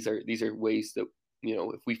is that these are ways that,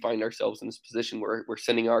 if we find ourselves in this position where we're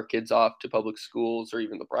sending our kids off to public schools or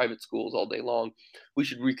even the private schools all day long, we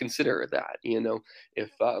should reconsider that.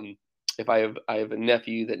 If I have a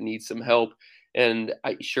nephew that needs some help, and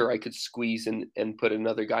I could squeeze and put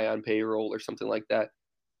another guy on payroll or something like that.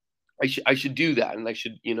 I should do that, and I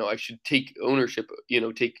should take ownership,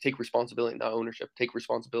 take responsibility, not ownership, take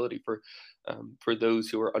responsibility for those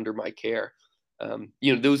who are under my care.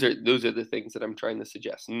 Those are the things that I'm trying to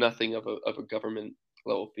suggest. Nothing of a government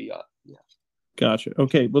level fiat. Yeah. Gotcha.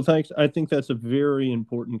 Okay. Well, thanks. I think that's a very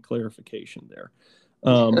important clarification there.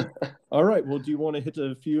 All right. Well, do you want to hit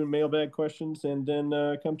a few mailbag questions and then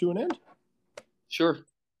come to an end? Sure.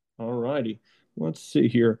 All righty. Let's see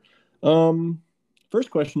here. First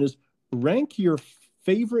question is, rank your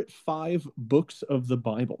favorite 5 books of the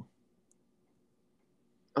Bible.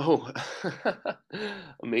 Oh,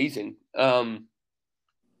 amazing. I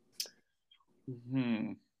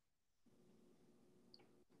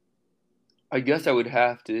guess I would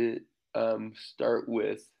have to start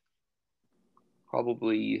with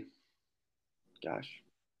probably, gosh,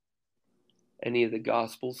 any of the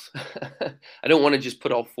Gospels. I don't want to just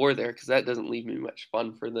put all 4 there because that doesn't leave me much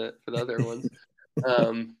fun for the other ones.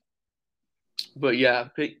 But yeah,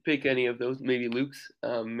 pick any of those. Maybe Luke's,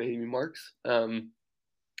 maybe Mark's. Then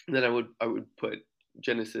I would put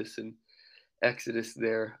Genesis and Exodus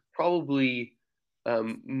there. Probably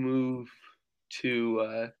move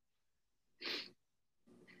to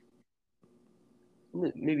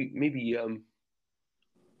maybe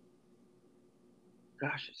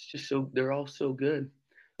gosh, it's just they're all so good.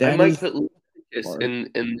 I That might is put Leviticus hard.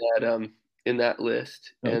 in that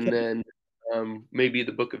list, and Okay. then maybe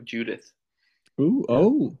the Book of Judith. Ooh, Yeah.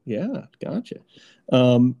 oh, yeah, gotcha.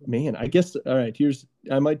 Man, I guess, all right,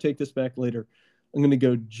 I might take this back later. I'm going to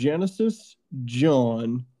go Genesis,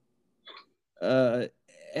 John,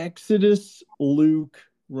 Exodus, Luke,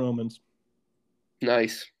 Romans.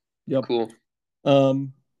 Nice. Yep. Cool. Well,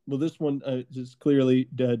 this one is clearly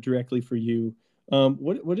directly for you.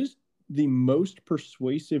 What is the most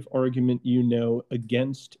persuasive argument you know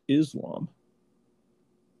against Islam?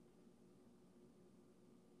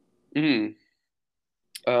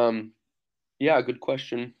 Yeah, good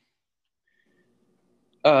question.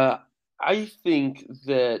 I think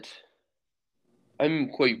that I'm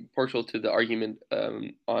quite partial to the argument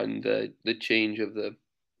on the change of the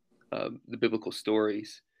biblical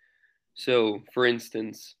stories. So, for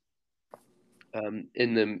instance, in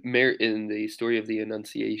the story of the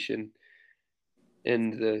Annunciation,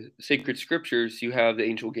 in the sacred scriptures, you have the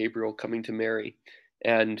angel Gabriel coming to Mary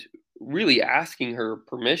and really asking her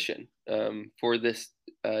permission for this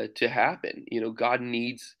to happen. God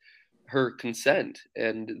needs her consent,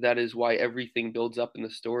 and that is why everything builds up in the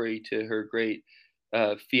story to her great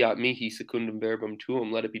fiat mihi secundum verbum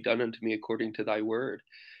tuum, let it be done unto me according to thy word.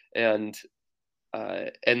 And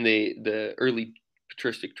the early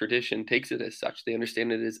patristic tradition takes it as such. They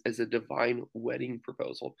understand it as a divine wedding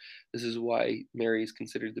proposal. This is why Mary is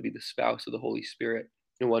considered to be the spouse of the Holy Spirit,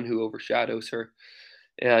 the one who overshadows her.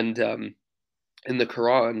 And in the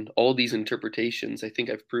Quran, all these interpretations, I think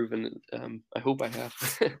I've proven, I hope I have,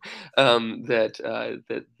 that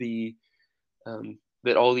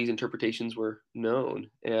all these interpretations were known.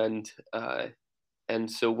 And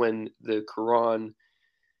so when the Quran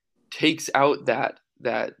takes out that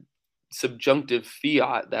subjunctive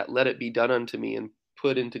fiat, that let it be done unto me, and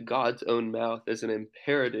put into God's own mouth as an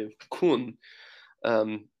imperative, kun,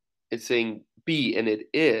 it's saying be, and it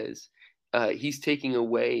is. He's taking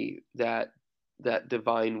away that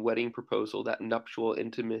divine wedding proposal, that nuptial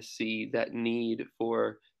intimacy, that need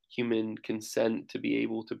for human consent to be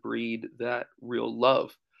able to breed that real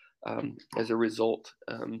love as a result,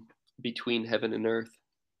 between heaven and earth.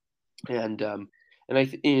 And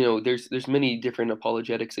there's many different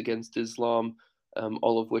apologetics against Islam,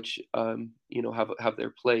 all of which have their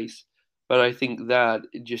place. But I think that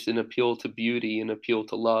just an appeal to beauty, an appeal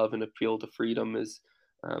to love, an appeal to freedom has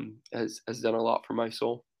done a lot for my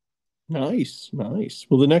soul. Nice, nice.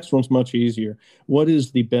 Well, the next one's much easier. What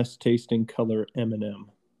is the best tasting color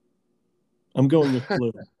M&M? I'm going with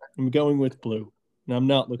blue. I'm going with blue, and I'm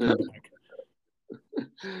not looking back.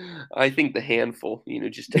 I think the handful,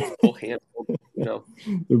 just take a full handful,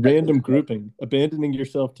 The random grouping, abandoning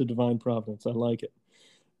yourself to divine providence. I like it.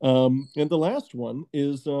 And the last one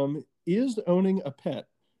is owning a pet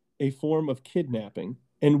a form of kidnapping?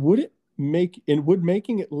 And would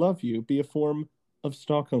making it love you be a form of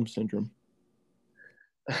Stockholm syndrome?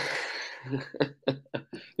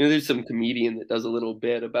 There's some comedian that does a little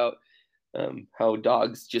bit about how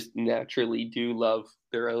dogs just naturally do love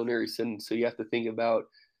their owners, and so you have to think about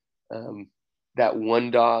that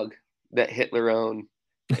one dog that Hitler owned,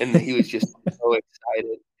 and he was just so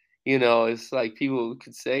excited. It's like people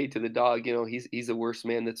could say to the dog, he's the worst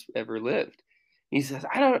man that's ever lived. He says,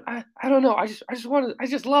 I don't know. I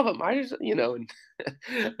just love him. And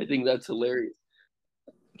I think that's hilarious.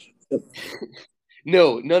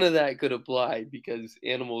 No, none of that could apply because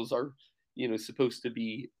animals are, supposed to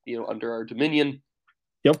be, under our dominion.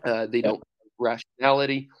 Yep. They don't have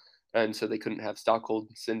rationality, and so they couldn't have Stockholm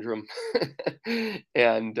syndrome.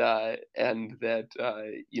 and that,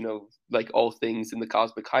 like all things in the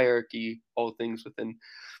cosmic hierarchy, all things within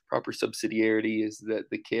proper subsidiarity is that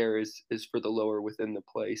the care is for the lower within the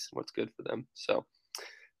place, what's good for them. So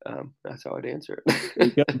that's how I'd answer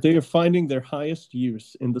it. They are finding their highest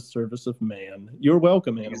use in the service of man. You're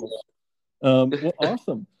welcome, animals. Well,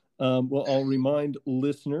 awesome. Well, I'll remind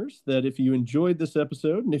listeners that if you enjoyed this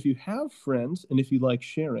episode, and if you have friends, and if you like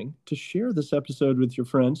sharing, to share this episode with your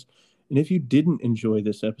friends. And if you didn't enjoy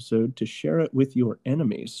this episode, to share it with your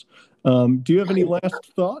enemies. Do you have any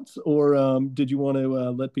last thoughts, or did you want to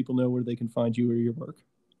let people know where they can find you or your work?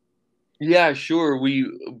 Yeah, sure.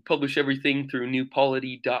 We publish everything through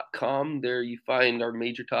newpolity.com. There you find our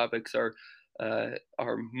major topics are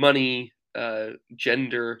money,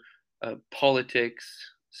 gender, politics,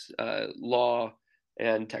 law,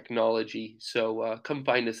 and technology. So come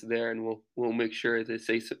find us there, and we'll make sure to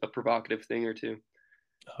say a provocative thing or two.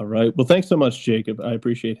 All right. Well, thanks so much, Jacob. I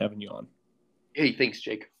appreciate having you on. Hey, thanks,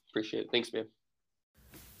 Jake. Appreciate it. Thanks, man.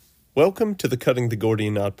 Welcome to the Cutting the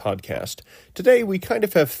Gordian Knot podcast. Today we kind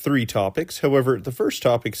of have three topics. However, the first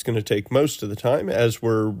topic is going to take most of the time as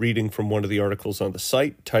we're reading from one of the articles on the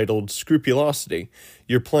site titled Scrupulosity,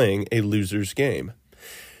 You're Playing a Loser's Game.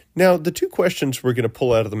 Now, the two questions we're going to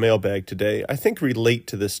pull out of the mailbag today I think relate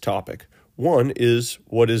to this topic. One is,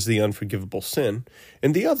 what is the unforgivable sin?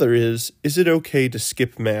 And the other is it okay to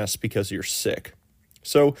skip Mass because you're sick?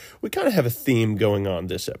 So we kind of have a theme going on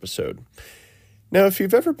this episode. Now, if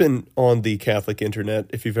you've ever been on the Catholic internet,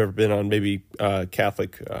 if you've ever been on maybe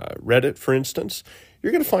Catholic Reddit, for instance,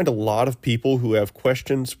 you're going to find a lot of people who have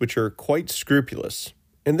questions which are quite scrupulous.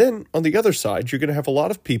 And then on the other side, you're going to have a lot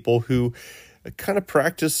of people who kind of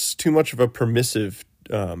practice too much of a permissive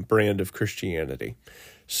brand of Christianity.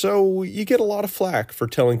 So you get a lot of flack for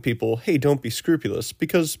telling people, hey, don't be scrupulous,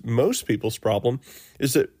 because most people's problem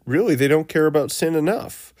is that really they don't care about sin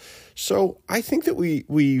enough. So I think that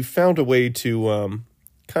we found a way to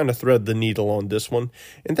kind of thread the needle on this one,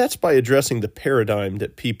 and that's by addressing the paradigm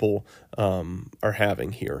that people are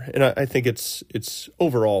having here. And I think it's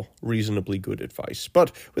overall reasonably good advice.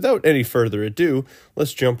 But without any further ado,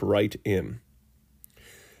 let's jump right in.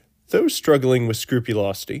 Those struggling with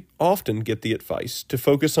scrupulosity often get the advice to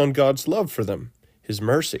focus on God's love for them, His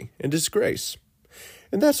mercy, and His grace.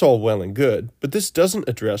 And that's all well and good, but this doesn't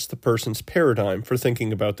address the person's paradigm for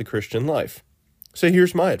thinking about the Christian life. So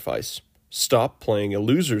here's my advice. Stop playing a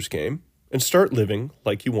loser's game and start living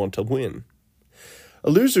like you want to win. A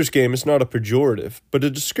loser's game is not a pejorative, but a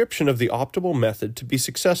description of the optimal method to be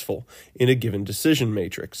successful in a given decision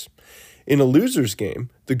matrix. In a loser's game,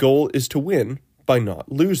 the goal is to win by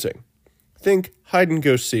not losing. Think hide and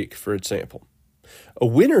go seek, for example. A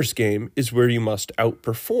winner's game is where you must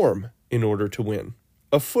outperform in order to win.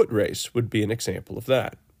 A foot race would be an example of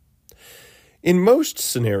that. In most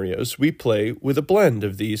scenarios, we play with a blend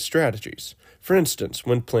of these strategies. For instance,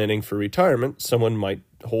 when planning for retirement, someone might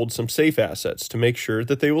hold some safe assets to make sure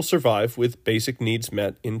that they will survive with basic needs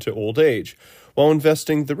met into old age, while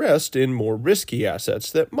investing the rest in more risky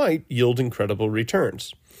assets that might yield incredible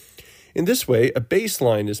returns. In this way, a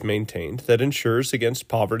baseline is maintained that ensures against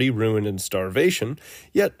poverty, ruin, and starvation,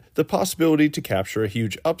 yet the possibility to capture a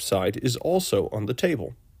huge upside is also on the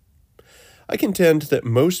table. I contend that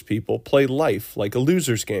most people play life like a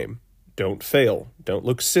loser's game. Don't fail, don't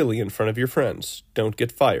look silly in front of your friends, don't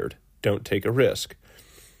get fired, don't take a risk.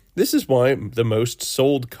 This is why the most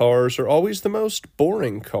sold cars are always the most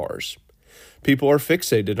boring cars. People are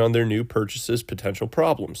fixated on their new purchase's potential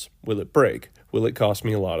problems. Will it break? Will it cost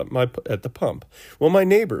me a lot at the pump? Will my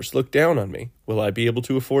neighbors look down on me? Will I be able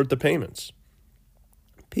to afford the payments?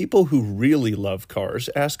 People who really love cars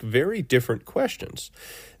ask very different questions.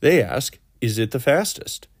 They ask, is it the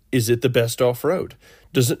fastest? Is it the best off-road?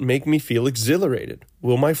 Does it make me feel exhilarated?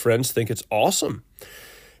 Will my friends think it's awesome?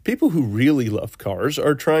 People who really love cars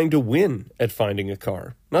are trying to win at finding a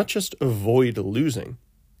car, not just avoid losing.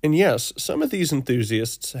 And yes, some of these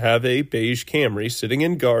enthusiasts have a beige Camry sitting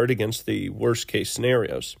in guard against the worst-case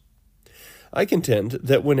scenarios. I contend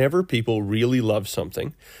that whenever people really love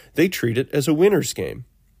something, they treat it as a winner's game.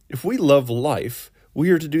 If we love life, we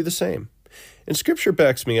are to do the same. And Scripture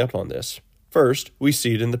backs me up on this. First, we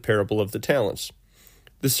see it in the parable of the talents.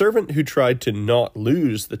 The servant who tried to not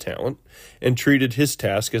lose the talent and treated his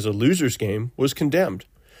task as a loser's game was condemned,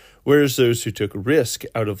 whereas those who took risk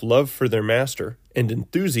out of love for their master and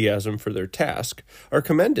enthusiasm for their task are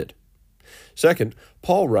commended. Second,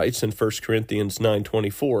 Paul writes in 1 Corinthians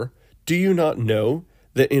 9:24, "Do you not know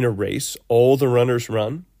that in a race all the runners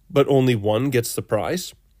run, but only one gets the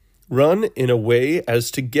prize? Run in a way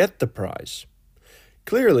as to get the prize."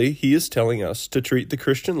 Clearly, he is telling us to treat the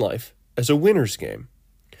Christian life as a winner's game.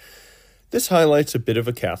 This highlights a bit of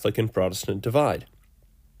a Catholic and Protestant divide.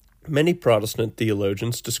 Many Protestant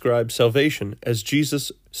theologians describe salvation as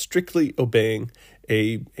Jesus strictly obeying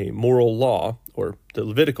a moral law, or the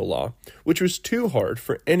Levitical law, which was too hard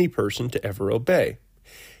for any person to ever obey.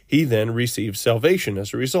 He then receives salvation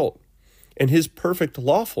as a result, and his perfect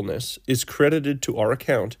lawfulness is credited to our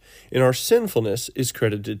account, and our sinfulness is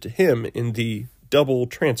credited to him in the double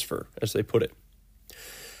transfer, as they put it.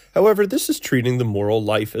 However, this is treating the moral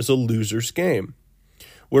life as a loser's game,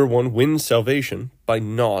 where one wins salvation by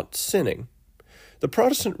not sinning. The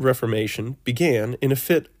Protestant Reformation began in a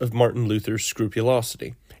fit of Martin Luther's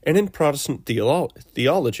scrupulosity, and in Protestant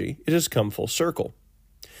theology it has come full circle.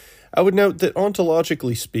 I would note that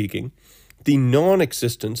ontologically speaking, the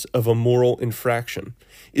non-existence of a moral infraction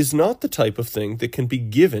is not the type of thing that can be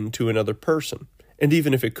given to another person, and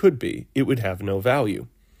even if it could be, it would have no value.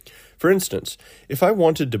 For instance, if I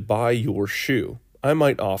wanted to buy your shoe, I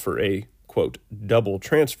might offer a, quote, double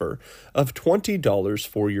transfer of $20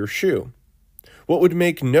 for your shoe. What would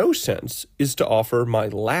make no sense is to offer my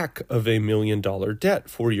lack of $1 million debt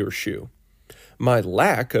for your shoe. My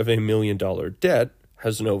lack of $1 million debt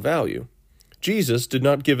has no value. Jesus did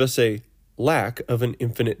not give us a lack of an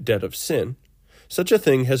infinite debt of sin. Such a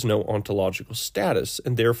thing has no ontological status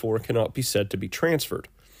and therefore cannot be said to be transferred.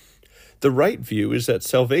 The right view is that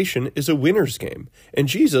salvation is a winner's game, and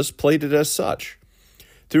Jesus played it as such.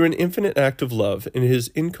 Through an infinite act of love in his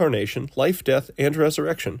incarnation, life, death, and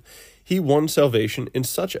resurrection, he won salvation in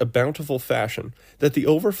such a bountiful fashion that the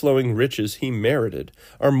overflowing riches he merited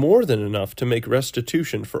are more than enough to make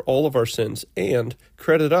restitution for all of our sins and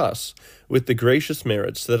credit us with the gracious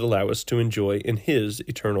merits that allow us to enjoy in his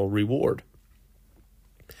eternal reward.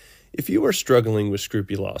 If you are struggling with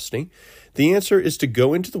scrupulosity, the answer is to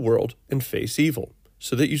go into the world and face evil,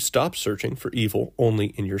 so that you stop searching for evil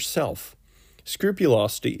only in yourself.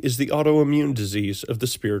 Scrupulosity is the autoimmune disease of the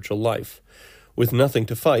spiritual life. With nothing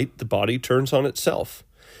to fight, the body turns on itself.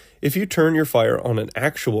 If you turn your fire on an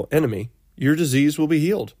actual enemy, your disease will be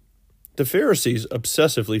healed. The Pharisees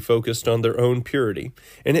obsessively focused on their own purity,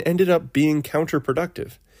 and it ended up being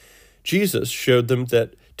counterproductive. Jesus showed them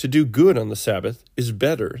that to do good on the Sabbath is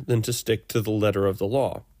better than to stick to the letter of the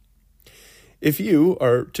law. If you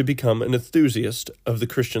are to become an enthusiast of the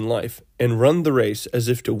Christian life and run the race as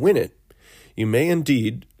if to win it, you may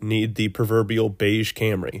indeed need the proverbial beige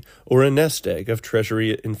Camry or a nest egg of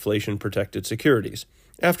Treasury inflation-protected securities.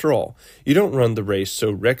 After all, you don't run the race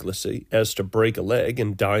so recklessly as to break a leg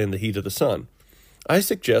and die in the heat of the sun. I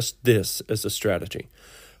suggest this as a strategy.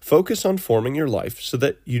 Focus on forming your life so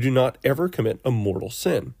that you do not ever commit a mortal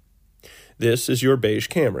sin. This is your beige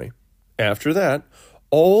Camry. After that,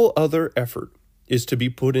 all other effort is to be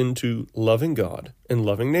put into loving God and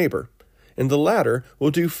loving neighbor, and the latter will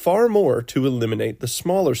do far more to eliminate the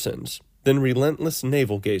smaller sins than relentless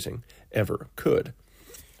navel-gazing ever could.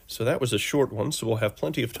 So that was a short one, so we'll have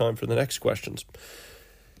plenty of time for the next questions.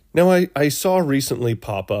 Now, I saw recently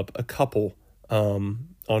pop up a couple on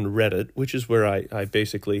Reddit, which is where I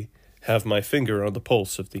basically have my finger on the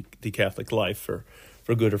pulse of the Catholic life,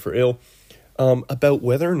 for good or for ill, about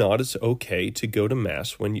whether or not it's okay to go to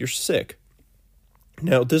Mass when you're sick.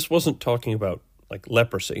 Now, this wasn't talking about like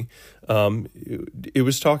leprosy. It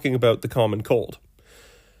was talking about the common cold.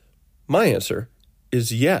 My answer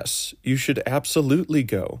is yes, you should absolutely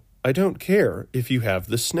go. I don't care if you have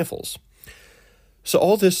the sniffles. So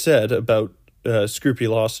all this said about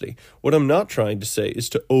scrupulosity, what I'm not trying to say is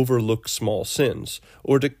to overlook small sins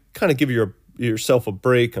or to kind of give yourself a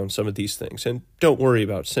break on some of these things and don't worry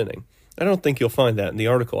about sinning. I don't think you'll find that in the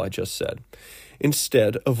article I just said.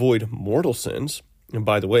 Instead, avoid mortal sins. And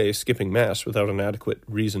by the way, skipping Mass without an adequate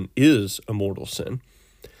reason is a mortal sin.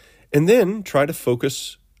 And then try to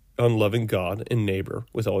focus on loving God and neighbor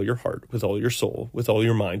with all your heart, with all your soul, with all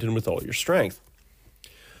your mind, and with all your strength.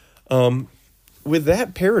 With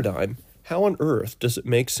that paradigm, how on earth does it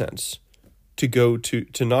make sense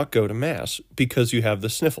to not go to Mass because you have the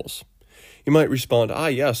sniffles? You might respond,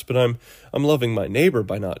 yes, but I'm loving my neighbor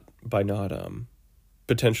by not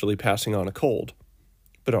potentially passing on a cold.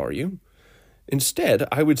 But are you? Instead,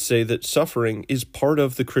 I would say that suffering is part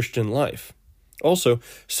of the Christian life. Also,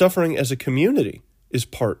 suffering as a community is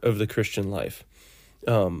part of the Christian life.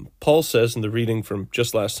 Paul says in the reading from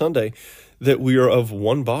just last Sunday that we are of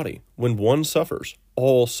one body. When one suffers,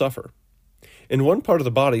 all suffer. And one part of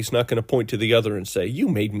the body is not going to point to the other and say, you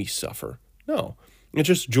made me suffer. No, it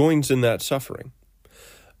just joins in that suffering.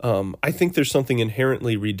 I think there's something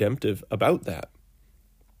inherently redemptive about that.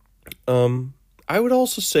 I would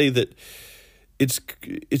also say that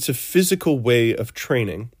it's a physical way of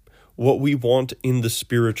training what we want in the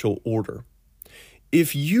spiritual order.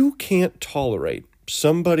 If you can't tolerate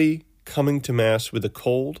somebody coming to Mass with a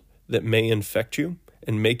cold that may infect you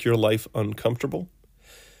and make your life uncomfortable,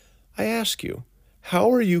 I ask you, how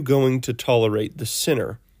are you going to tolerate the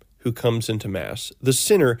sinner who comes into Mass, the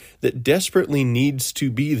sinner that desperately needs to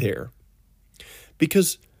be there?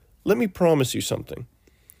 Because let me promise you something.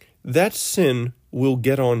 That sin will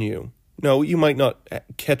get on you. No, you might not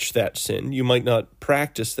catch that sin. You might not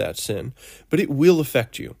practice that sin, but it will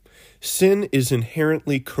affect you. Sin is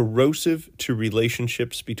inherently corrosive to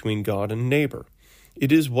relationships between God and neighbor.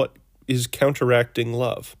 It is what is counteracting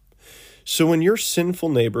love. So when your sinful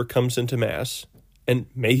neighbor comes into Mass, and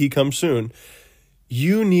may he come soon,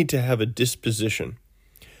 you need to have a disposition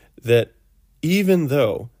that even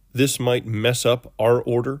though this might mess up our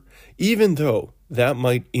order, even though that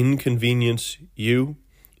might inconvenience you,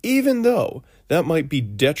 even though that might be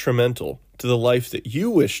detrimental to the life that you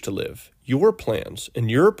wish to live, your plans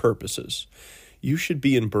and your purposes, you should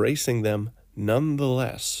be embracing them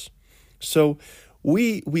nonetheless. So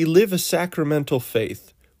we live a sacramental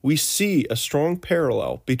faith. We see a strong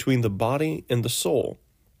parallel between the body and the soul.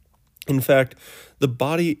 In fact, the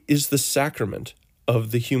body is the sacrament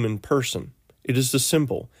of the human person. It is the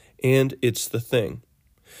symbol, and it's the thing.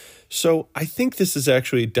 So I think this is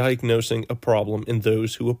actually diagnosing a problem in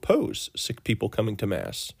those who oppose sick people coming to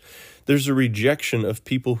Mass. There's a rejection of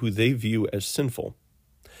people who they view as sinful.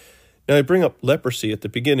 Now, I bring up leprosy at the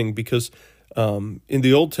beginning because in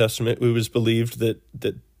the Old Testament, it was believed that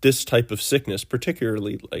this type of sickness,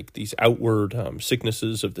 particularly like these outward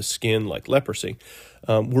sicknesses of the skin like leprosy,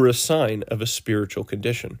 were a sign of a spiritual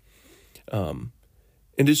condition. And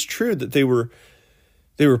it's true that they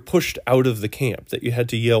were pushed out of the camp, that you had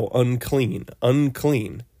to yell, unclean,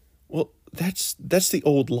 unclean. Well, that's the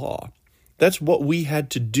old law. That's what we had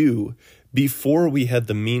to do before we had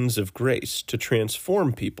the means of grace to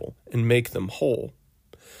transform people and make them whole.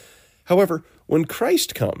 However, when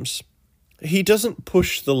Christ comes, he doesn't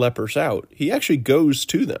push the lepers out. He actually goes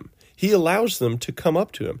to them. He allows them to come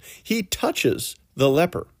up to him. He touches the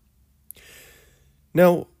leper.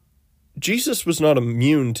 Now, Jesus was not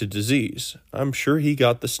immune to disease. I'm sure he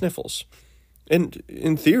got the sniffles. And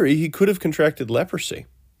in theory, he could have contracted leprosy.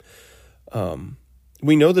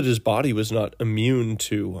 We know that his body was not immune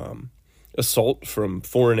to assault from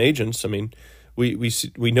foreign agents. I mean,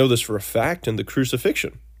 we know this for a fact in the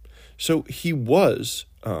crucifixion. So he was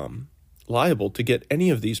liable to get any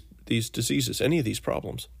of these diseases, any of these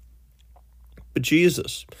problems. But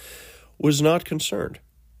Jesus was not concerned.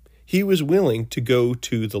 He was willing to go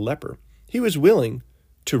to the leper. He was willing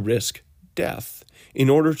to risk death in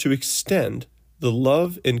order to extend the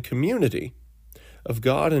love and community of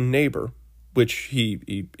God and neighbor, which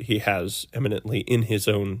he has eminently in his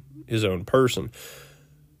own person,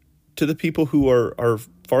 to the people who are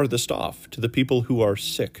farthest off, to the people who are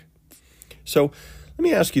sick. So let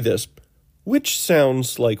me ask you this. Which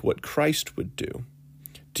sounds like what Christ would do?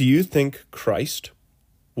 Do you think Christ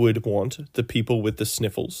would want the people with the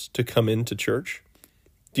sniffles to come into church?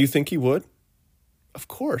 Do you think he would? Of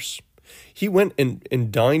course. He went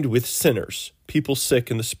and dined with sinners, people sick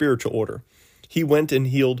in the spiritual order. He went and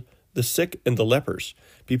healed the sick and the lepers,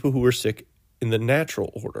 people who were sick in the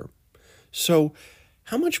natural order. So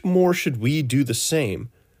how much more should we do the same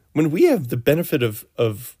when we have the benefit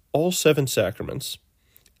of all 7 sacraments,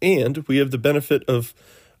 and we have the benefit of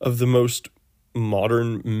the most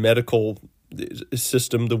modern medical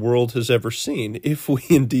system the world has ever seen, if we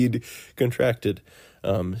indeed contracted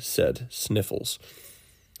said sniffles.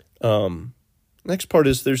 Next part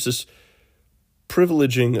is there's this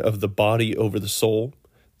privileging of the body over the soul.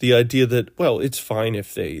 The idea that, well, it's fine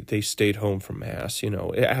if they stayed home from Mass,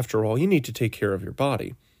 after all, you need to take care of your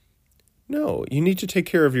body. No, you need to take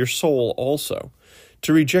care of your soul also.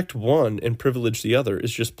 To reject one and privilege the other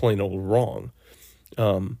is just plain old wrong.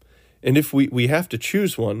 And if we have to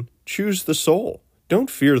choose one, choose the soul. Don't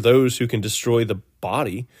fear those who can destroy the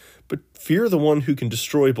body, but fear the one who can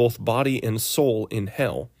destroy both body and soul in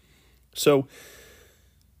hell. So,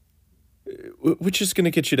 which is going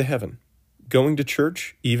to get you to heaven? Going to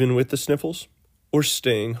church, even with the sniffles, or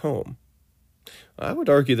staying home? I would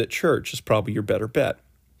argue that church is probably your better bet.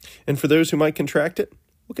 And for those who might contract it,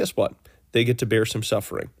 well, guess what? They get to bear some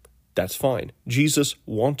suffering. That's fine. Jesus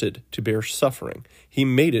wanted to bear suffering. He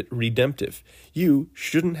made it redemptive. You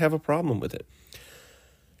shouldn't have a problem with it.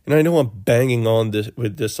 And I know I'm banging on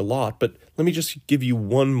with this a lot, but let me just give you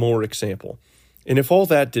one more example. And if all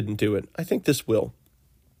that didn't do it, I think this will.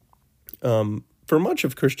 For much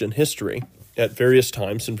of Christian history, at various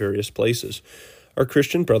times in various places, our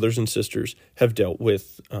Christian brothers and sisters have dealt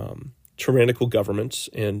with tyrannical governments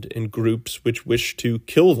and groups which wish to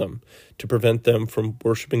kill them to prevent them from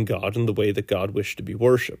worshiping God in the way that God wished to be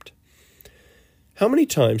worshipped. How many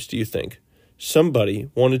times do you think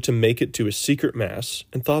somebody wanted to make it to a secret mass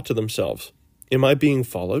and thought to themselves, am I being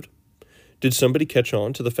followed? Did somebody catch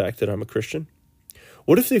on to the fact that I'm a Christian?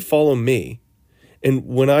 What if they follow me, and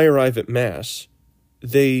when I arrive at mass,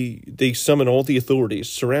 they summon all the authorities,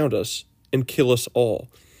 surround us, and kill us all?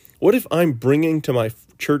 What if I'm bringing to my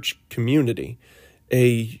church community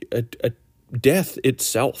a death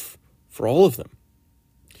itself for all of them?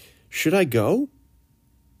 Should I go?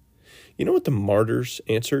 You know what the martyrs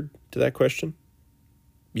answered to that question?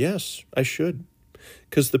 Yes, I should.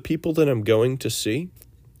 Because the people that I'm going to see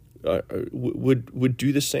would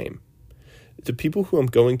do the same. The people who I'm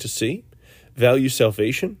going to see value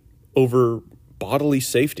salvation over bodily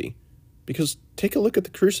safety. Because take a look at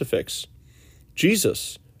the crucifix.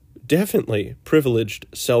 Jesus definitely privileged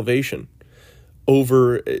salvation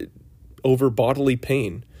over bodily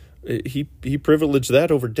pain. He privileged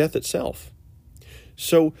that over death itself.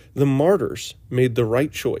 So the martyrs made the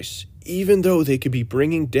right choice, even though they could be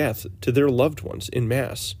bringing death to their loved ones in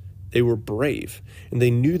Mass. They were brave, and they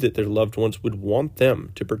knew that their loved ones would want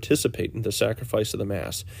them to participate in the sacrifice of the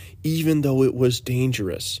Mass, even though it was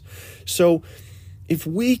dangerous. So if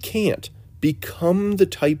we can't become the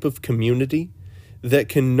type of community that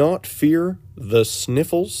cannot fear the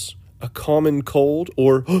sniffles, a common cold,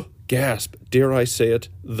 or, gasp, dare I say it,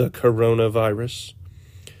 the coronavirus,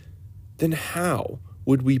 then how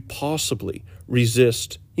would we possibly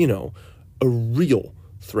resist, a real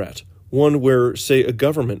threat? One where, say, a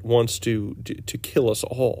government wants to kill us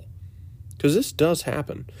all. Because this does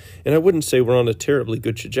happen. And I wouldn't say we're on a terribly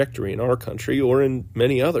good trajectory in our country or in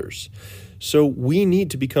many others. So we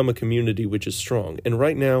need to become a community which is strong. And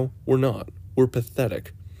right now, we're not. We're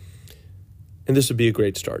pathetic. And this would be a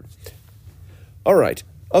great start. All right,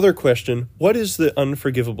 other question. What is the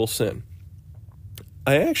unforgivable sin?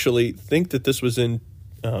 I actually think that this was in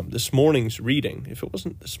this morning's reading. If it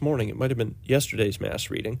wasn't this morning, it might have been yesterday's Mass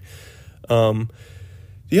reading.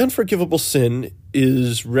 The unforgivable sin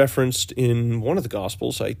is referenced in one of the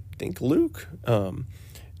Gospels, I think Luke. And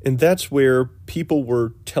that's where people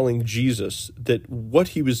were telling Jesus that what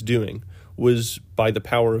he was doing was by the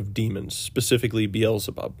power of demons, specifically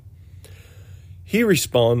Beelzebub. He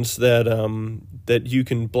responds that that you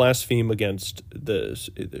can blaspheme against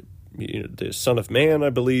the Son of Man, I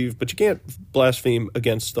believe, but you can't blaspheme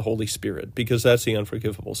against the Holy Spirit because that's the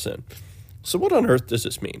unforgivable sin. So what on earth does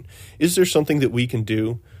this mean? Is there something that we can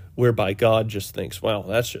do whereby God just thinks, well,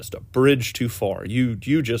 that's just a bridge too far. You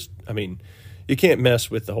can't mess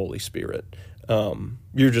with the Holy Spirit.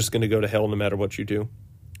 You're just going to go to hell no matter what you do.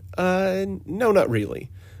 No, not really.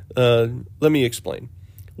 Let me explain.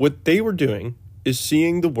 What they were doing is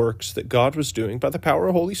seeing the works that God was doing by the power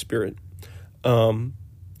of Holy Spirit, and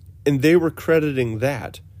they were crediting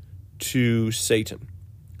that to Satan.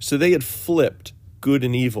 So they had flipped good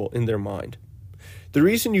and evil in their mind. The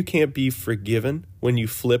reason you can't be forgiven when you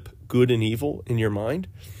flip good and evil in your mind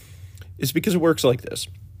is because it works like this.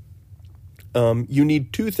 You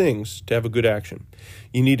need two things to have a good action.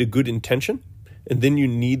 You need a good intention, and then you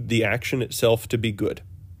need the action itself to be good.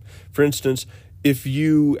 For instance, if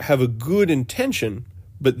you have a good intention,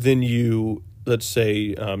 but then you, let's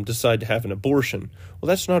say, decide to have an abortion, well,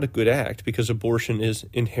 that's not a good act because abortion is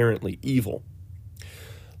inherently evil.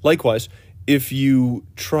 Likewise, if you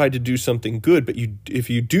try to do something good, if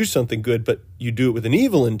you do something good, but you do it with an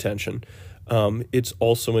evil intention, it's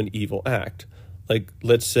also an evil act. Like,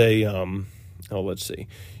 let's say,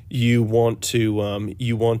 you want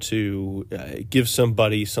to give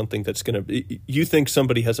somebody something that's you think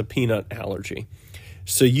somebody has a peanut allergy,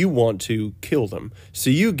 so you want to kill them. So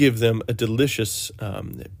you give them a delicious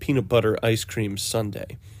peanut butter ice cream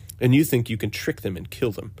sundae, and you think you can trick them and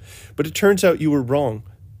kill them. But it turns out you were wrong.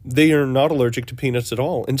 They are not allergic to peanuts at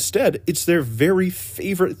all. Instead, it's their very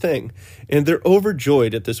favorite thing, and they're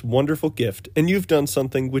overjoyed at this wonderful gift, and you've done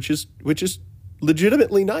something which is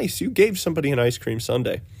legitimately nice. You gave somebody an ice cream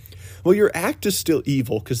sundae. Well, your act is still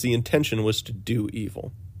evil because the intention was to do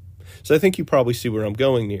evil. So I think you probably see where I'm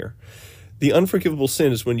going here. The unforgivable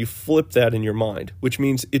sin is when you flip that in your mind, which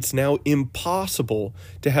means it's now impossible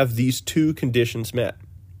to have these two conditions met.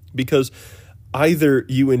 Because either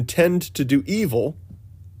you intend to do evil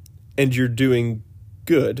and you're doing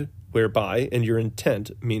good, whereby, and your intent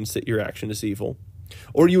means that your action is evil,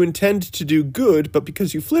 or you intend to do good, but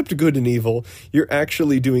because you flipped good and evil, you're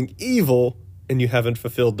actually doing evil and you haven't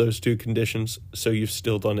fulfilled those two conditions, so you've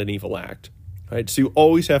still done an evil act. Right? So you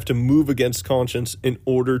always have to move against conscience in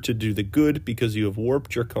order to do the good, because you have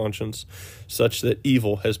warped your conscience such that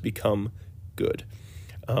evil has become good.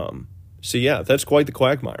 So yeah, that's quite the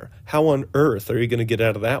quagmire. How on earth are you going to get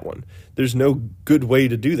out of that one? There's no good way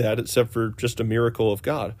to do that except for just a miracle of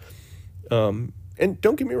God. And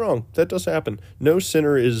don't get me wrong, that does happen. No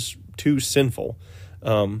sinner is too sinful.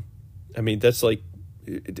 That's like,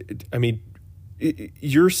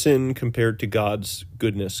 your sin compared to God's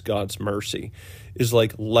goodness, God's mercy, is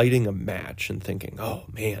like lighting a match and thinking, oh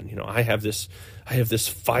man, I have this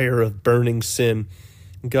fire of burning sin.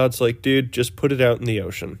 And God's like, dude, just put it out in the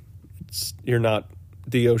ocean.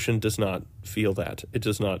 The ocean does not feel that. It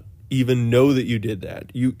does not even know that you did that.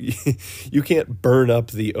 You can't burn up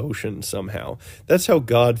the ocean somehow. That's how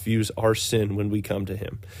God views our sin when we come to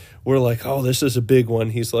him. We're like, oh, this is a big one.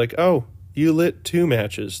 He's like, oh, you lit 2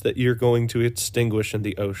 matches that you're going to extinguish in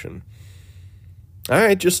the ocean. All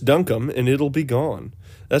right, just dunk them and it'll be gone.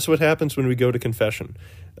 That's what happens when we go to confession.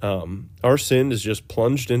 Our sin is just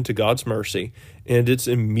plunged into God's mercy and it's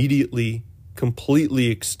immediately, completely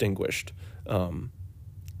extinguished.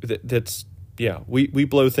 We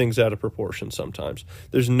blow things out of proportion sometimes.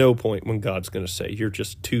 There's no point when God's going to say, you're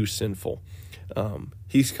just too sinful.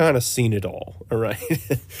 He's kind of seen it all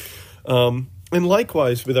right? And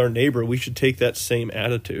likewise, with our neighbor, we should take that same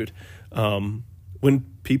attitude. When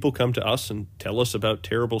people come to us and tell us about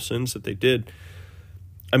terrible sins that they did,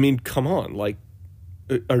 I mean, come on, like,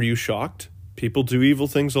 are you shocked? People do evil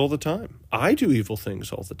things all the time. I do evil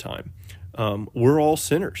things all the time. We're all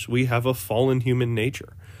sinners. We have a fallen human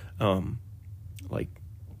nature.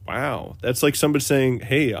 Wow, that's like somebody saying,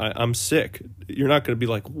 hey, I'm sick. You're not going to be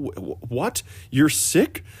like, what? You're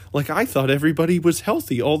sick? Like, I thought everybody was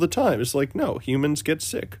healthy all the time. It's like, no, humans get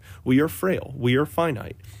sick. We are frail. We are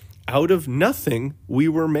finite. Out of nothing, we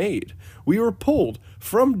were made. We were pulled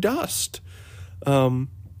from dust.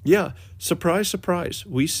 Surprise, surprise,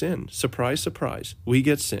 we sin. Surprise, surprise, we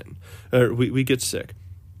get we get sick.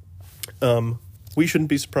 We shouldn't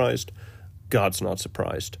be surprised. God's not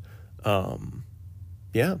surprised.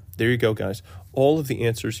 There you go, guys. All of the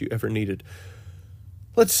answers you ever needed.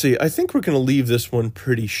 Let's see. I think we're going to leave this one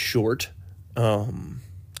pretty short.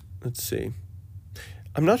 Let's see.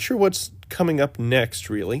 I'm not sure what's coming up next,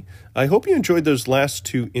 really. I hope you enjoyed those last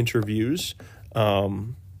 2 interviews.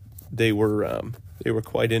 They were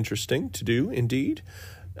quite interesting to do, indeed.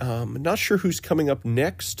 Not sure who's coming up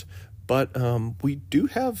next, but we do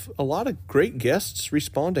have a lot of great guests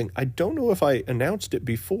responding. I don't know if I announced it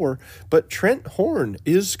before, but Trent Horn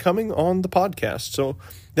is coming on the podcast. So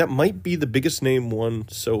that might be the biggest name one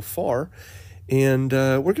so far. And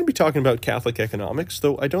we're going to be talking about Catholic economics,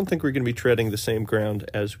 though I don't think we're going to be treading the same ground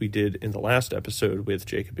as we did in the last episode with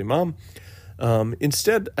Jacob Imam.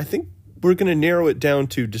 Instead, I think we're going to narrow it down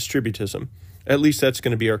to distributism. At least that's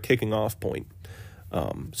going to be our kicking off point.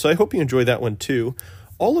 So I hope you enjoy that one too.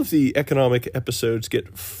 All of the economic episodes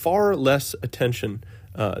get far less attention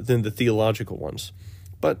than the theological ones.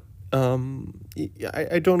 But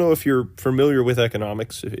I don't know if you're familiar with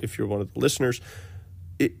economics, if you're one of the listeners.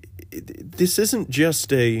 This isn't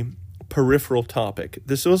just a peripheral topic.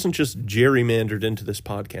 This wasn't just gerrymandered into this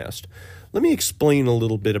podcast. Let me explain a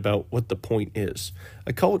little bit about what the point is.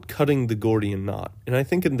 I call it cutting the Gordian knot. And I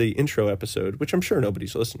think in the intro episode, which I'm sure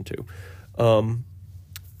nobody's listened to,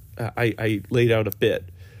 I laid out a bit.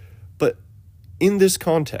 But in this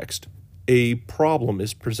context, a problem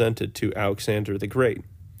is presented to Alexander the Great.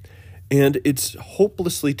 And it's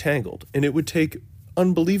hopelessly tangled. And it would take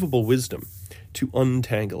unbelievable wisdom to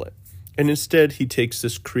untangle it. And instead, he takes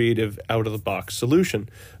this creative, out-of-the-box solution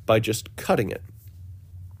by just cutting it.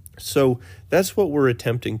 So that's what we're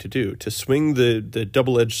attempting to do, to swing the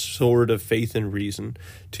double-edged sword of faith and reason,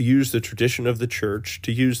 to use the tradition of the church,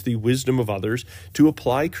 to use the wisdom of others, to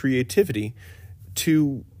apply creativity,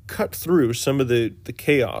 to cut through some of the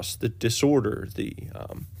chaos, the disorder, the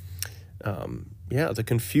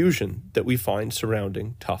confusion that we find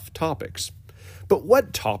surrounding tough topics. But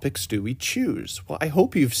what topics do we choose? Well, I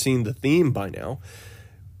hope you've seen the theme by now.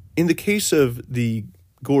 In the case of the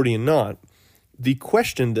Gordian knot, the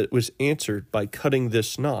question that was answered by cutting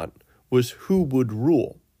this knot was who would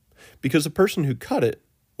rule, because the person who cut it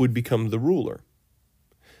would become the ruler.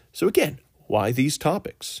 So again, why these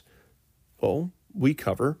topics? Well, we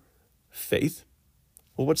cover faith.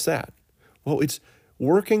 Well, what's that? Well, it's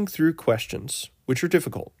working through questions which are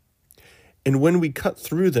difficult. And when we cut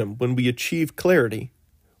through them, when we achieve clarity,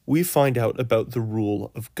 we find out about the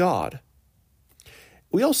rule of God.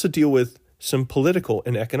 We also deal with some political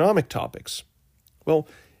and economic topics. Well,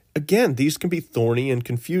 again, these can be thorny and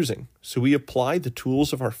confusing. So we apply the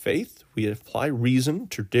tools of our faith, we apply reason,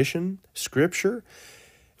 tradition, scripture,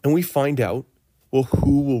 and we find out, well,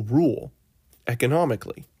 who will rule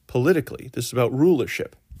economically, politically. This is about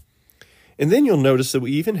rulership. And then you'll notice that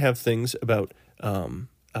we even have things about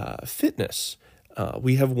fitness.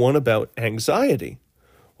 We have one about anxiety.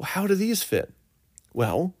 Well, how do these fit?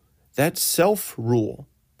 Well, that's self-rule.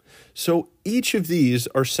 So each of these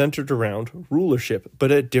are centered around rulership,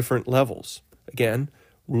 but at different levels. Again,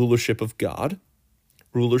 rulership of God,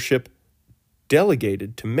 rulership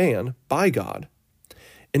delegated to man by God,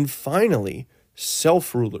 and finally,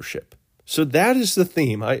 self-rulership. So that is the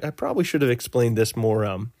theme. I probably should have explained this more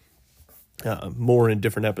in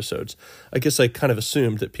different episodes. I guess I kind of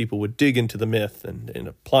assumed that people would dig into the myth and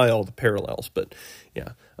apply all the parallels, but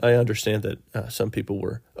yeah, I understand that some people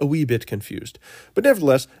were a wee bit confused. But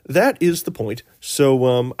nevertheless, that is the point.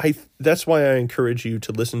 So that's why I encourage you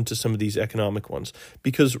to listen to some of these economic ones,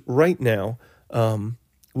 because right now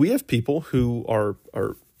we have people who are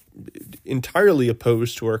entirely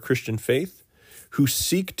opposed to our Christian faith, who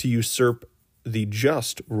seek to usurp the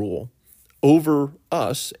just rule over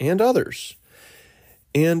us and others.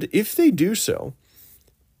 And if they do so,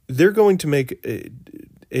 they're going to make a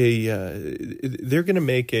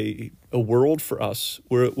world for us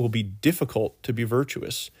where it will be difficult to be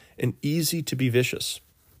virtuous and easy to be vicious.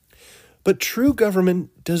 But true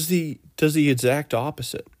government does the exact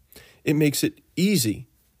opposite. It makes it easy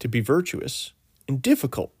to be virtuous and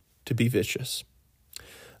difficult to be vicious.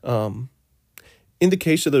 In the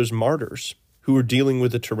case of those martyrs who were dealing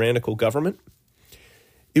with a tyrannical government,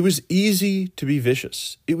 it was easy to be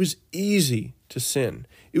vicious. It was easy to sin.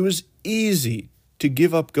 It was easy to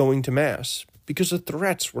give up going to Mass because the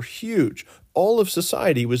threats were huge. All of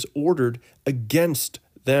society was ordered against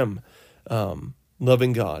them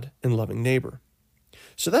loving God and loving neighbor.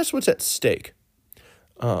 So that's what's at stake.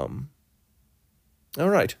 All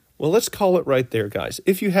right. Well, let's call it right there, guys.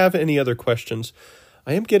 If you have any other questions,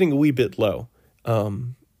 I am getting a wee bit low.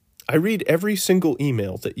 I read every single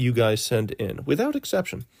email that you guys send in, without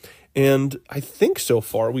exception. And I think so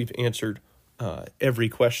far we've answered every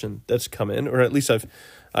question that's come in, or at least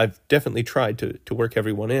I've definitely tried to work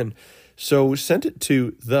everyone in. So send it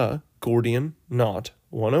to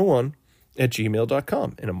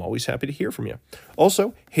thegordianknot101@gmail.com, and I'm always happy to hear from you.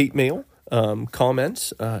 Also, hate mail,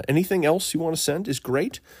 comments, anything else you want to send is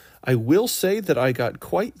great. I will say that I got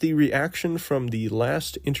quite the reaction from the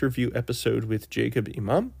last interview episode with Jacob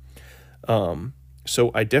Imam.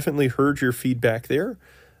 So I definitely heard your feedback there.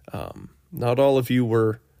 Not all of you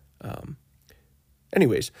were,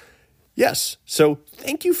 anyways, yes. So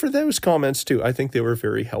thank you for those comments too. I think they were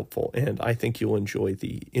very helpful, and I think you'll enjoy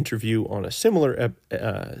the interview on a similar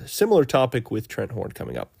topic with Trent Horn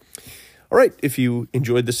coming up. All right. If you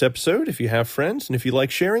enjoyed this episode, if you have friends, and if you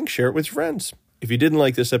like sharing, share it with friends. If you didn't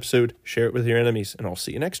like this episode, share it with your enemies, and I'll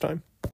see you next time.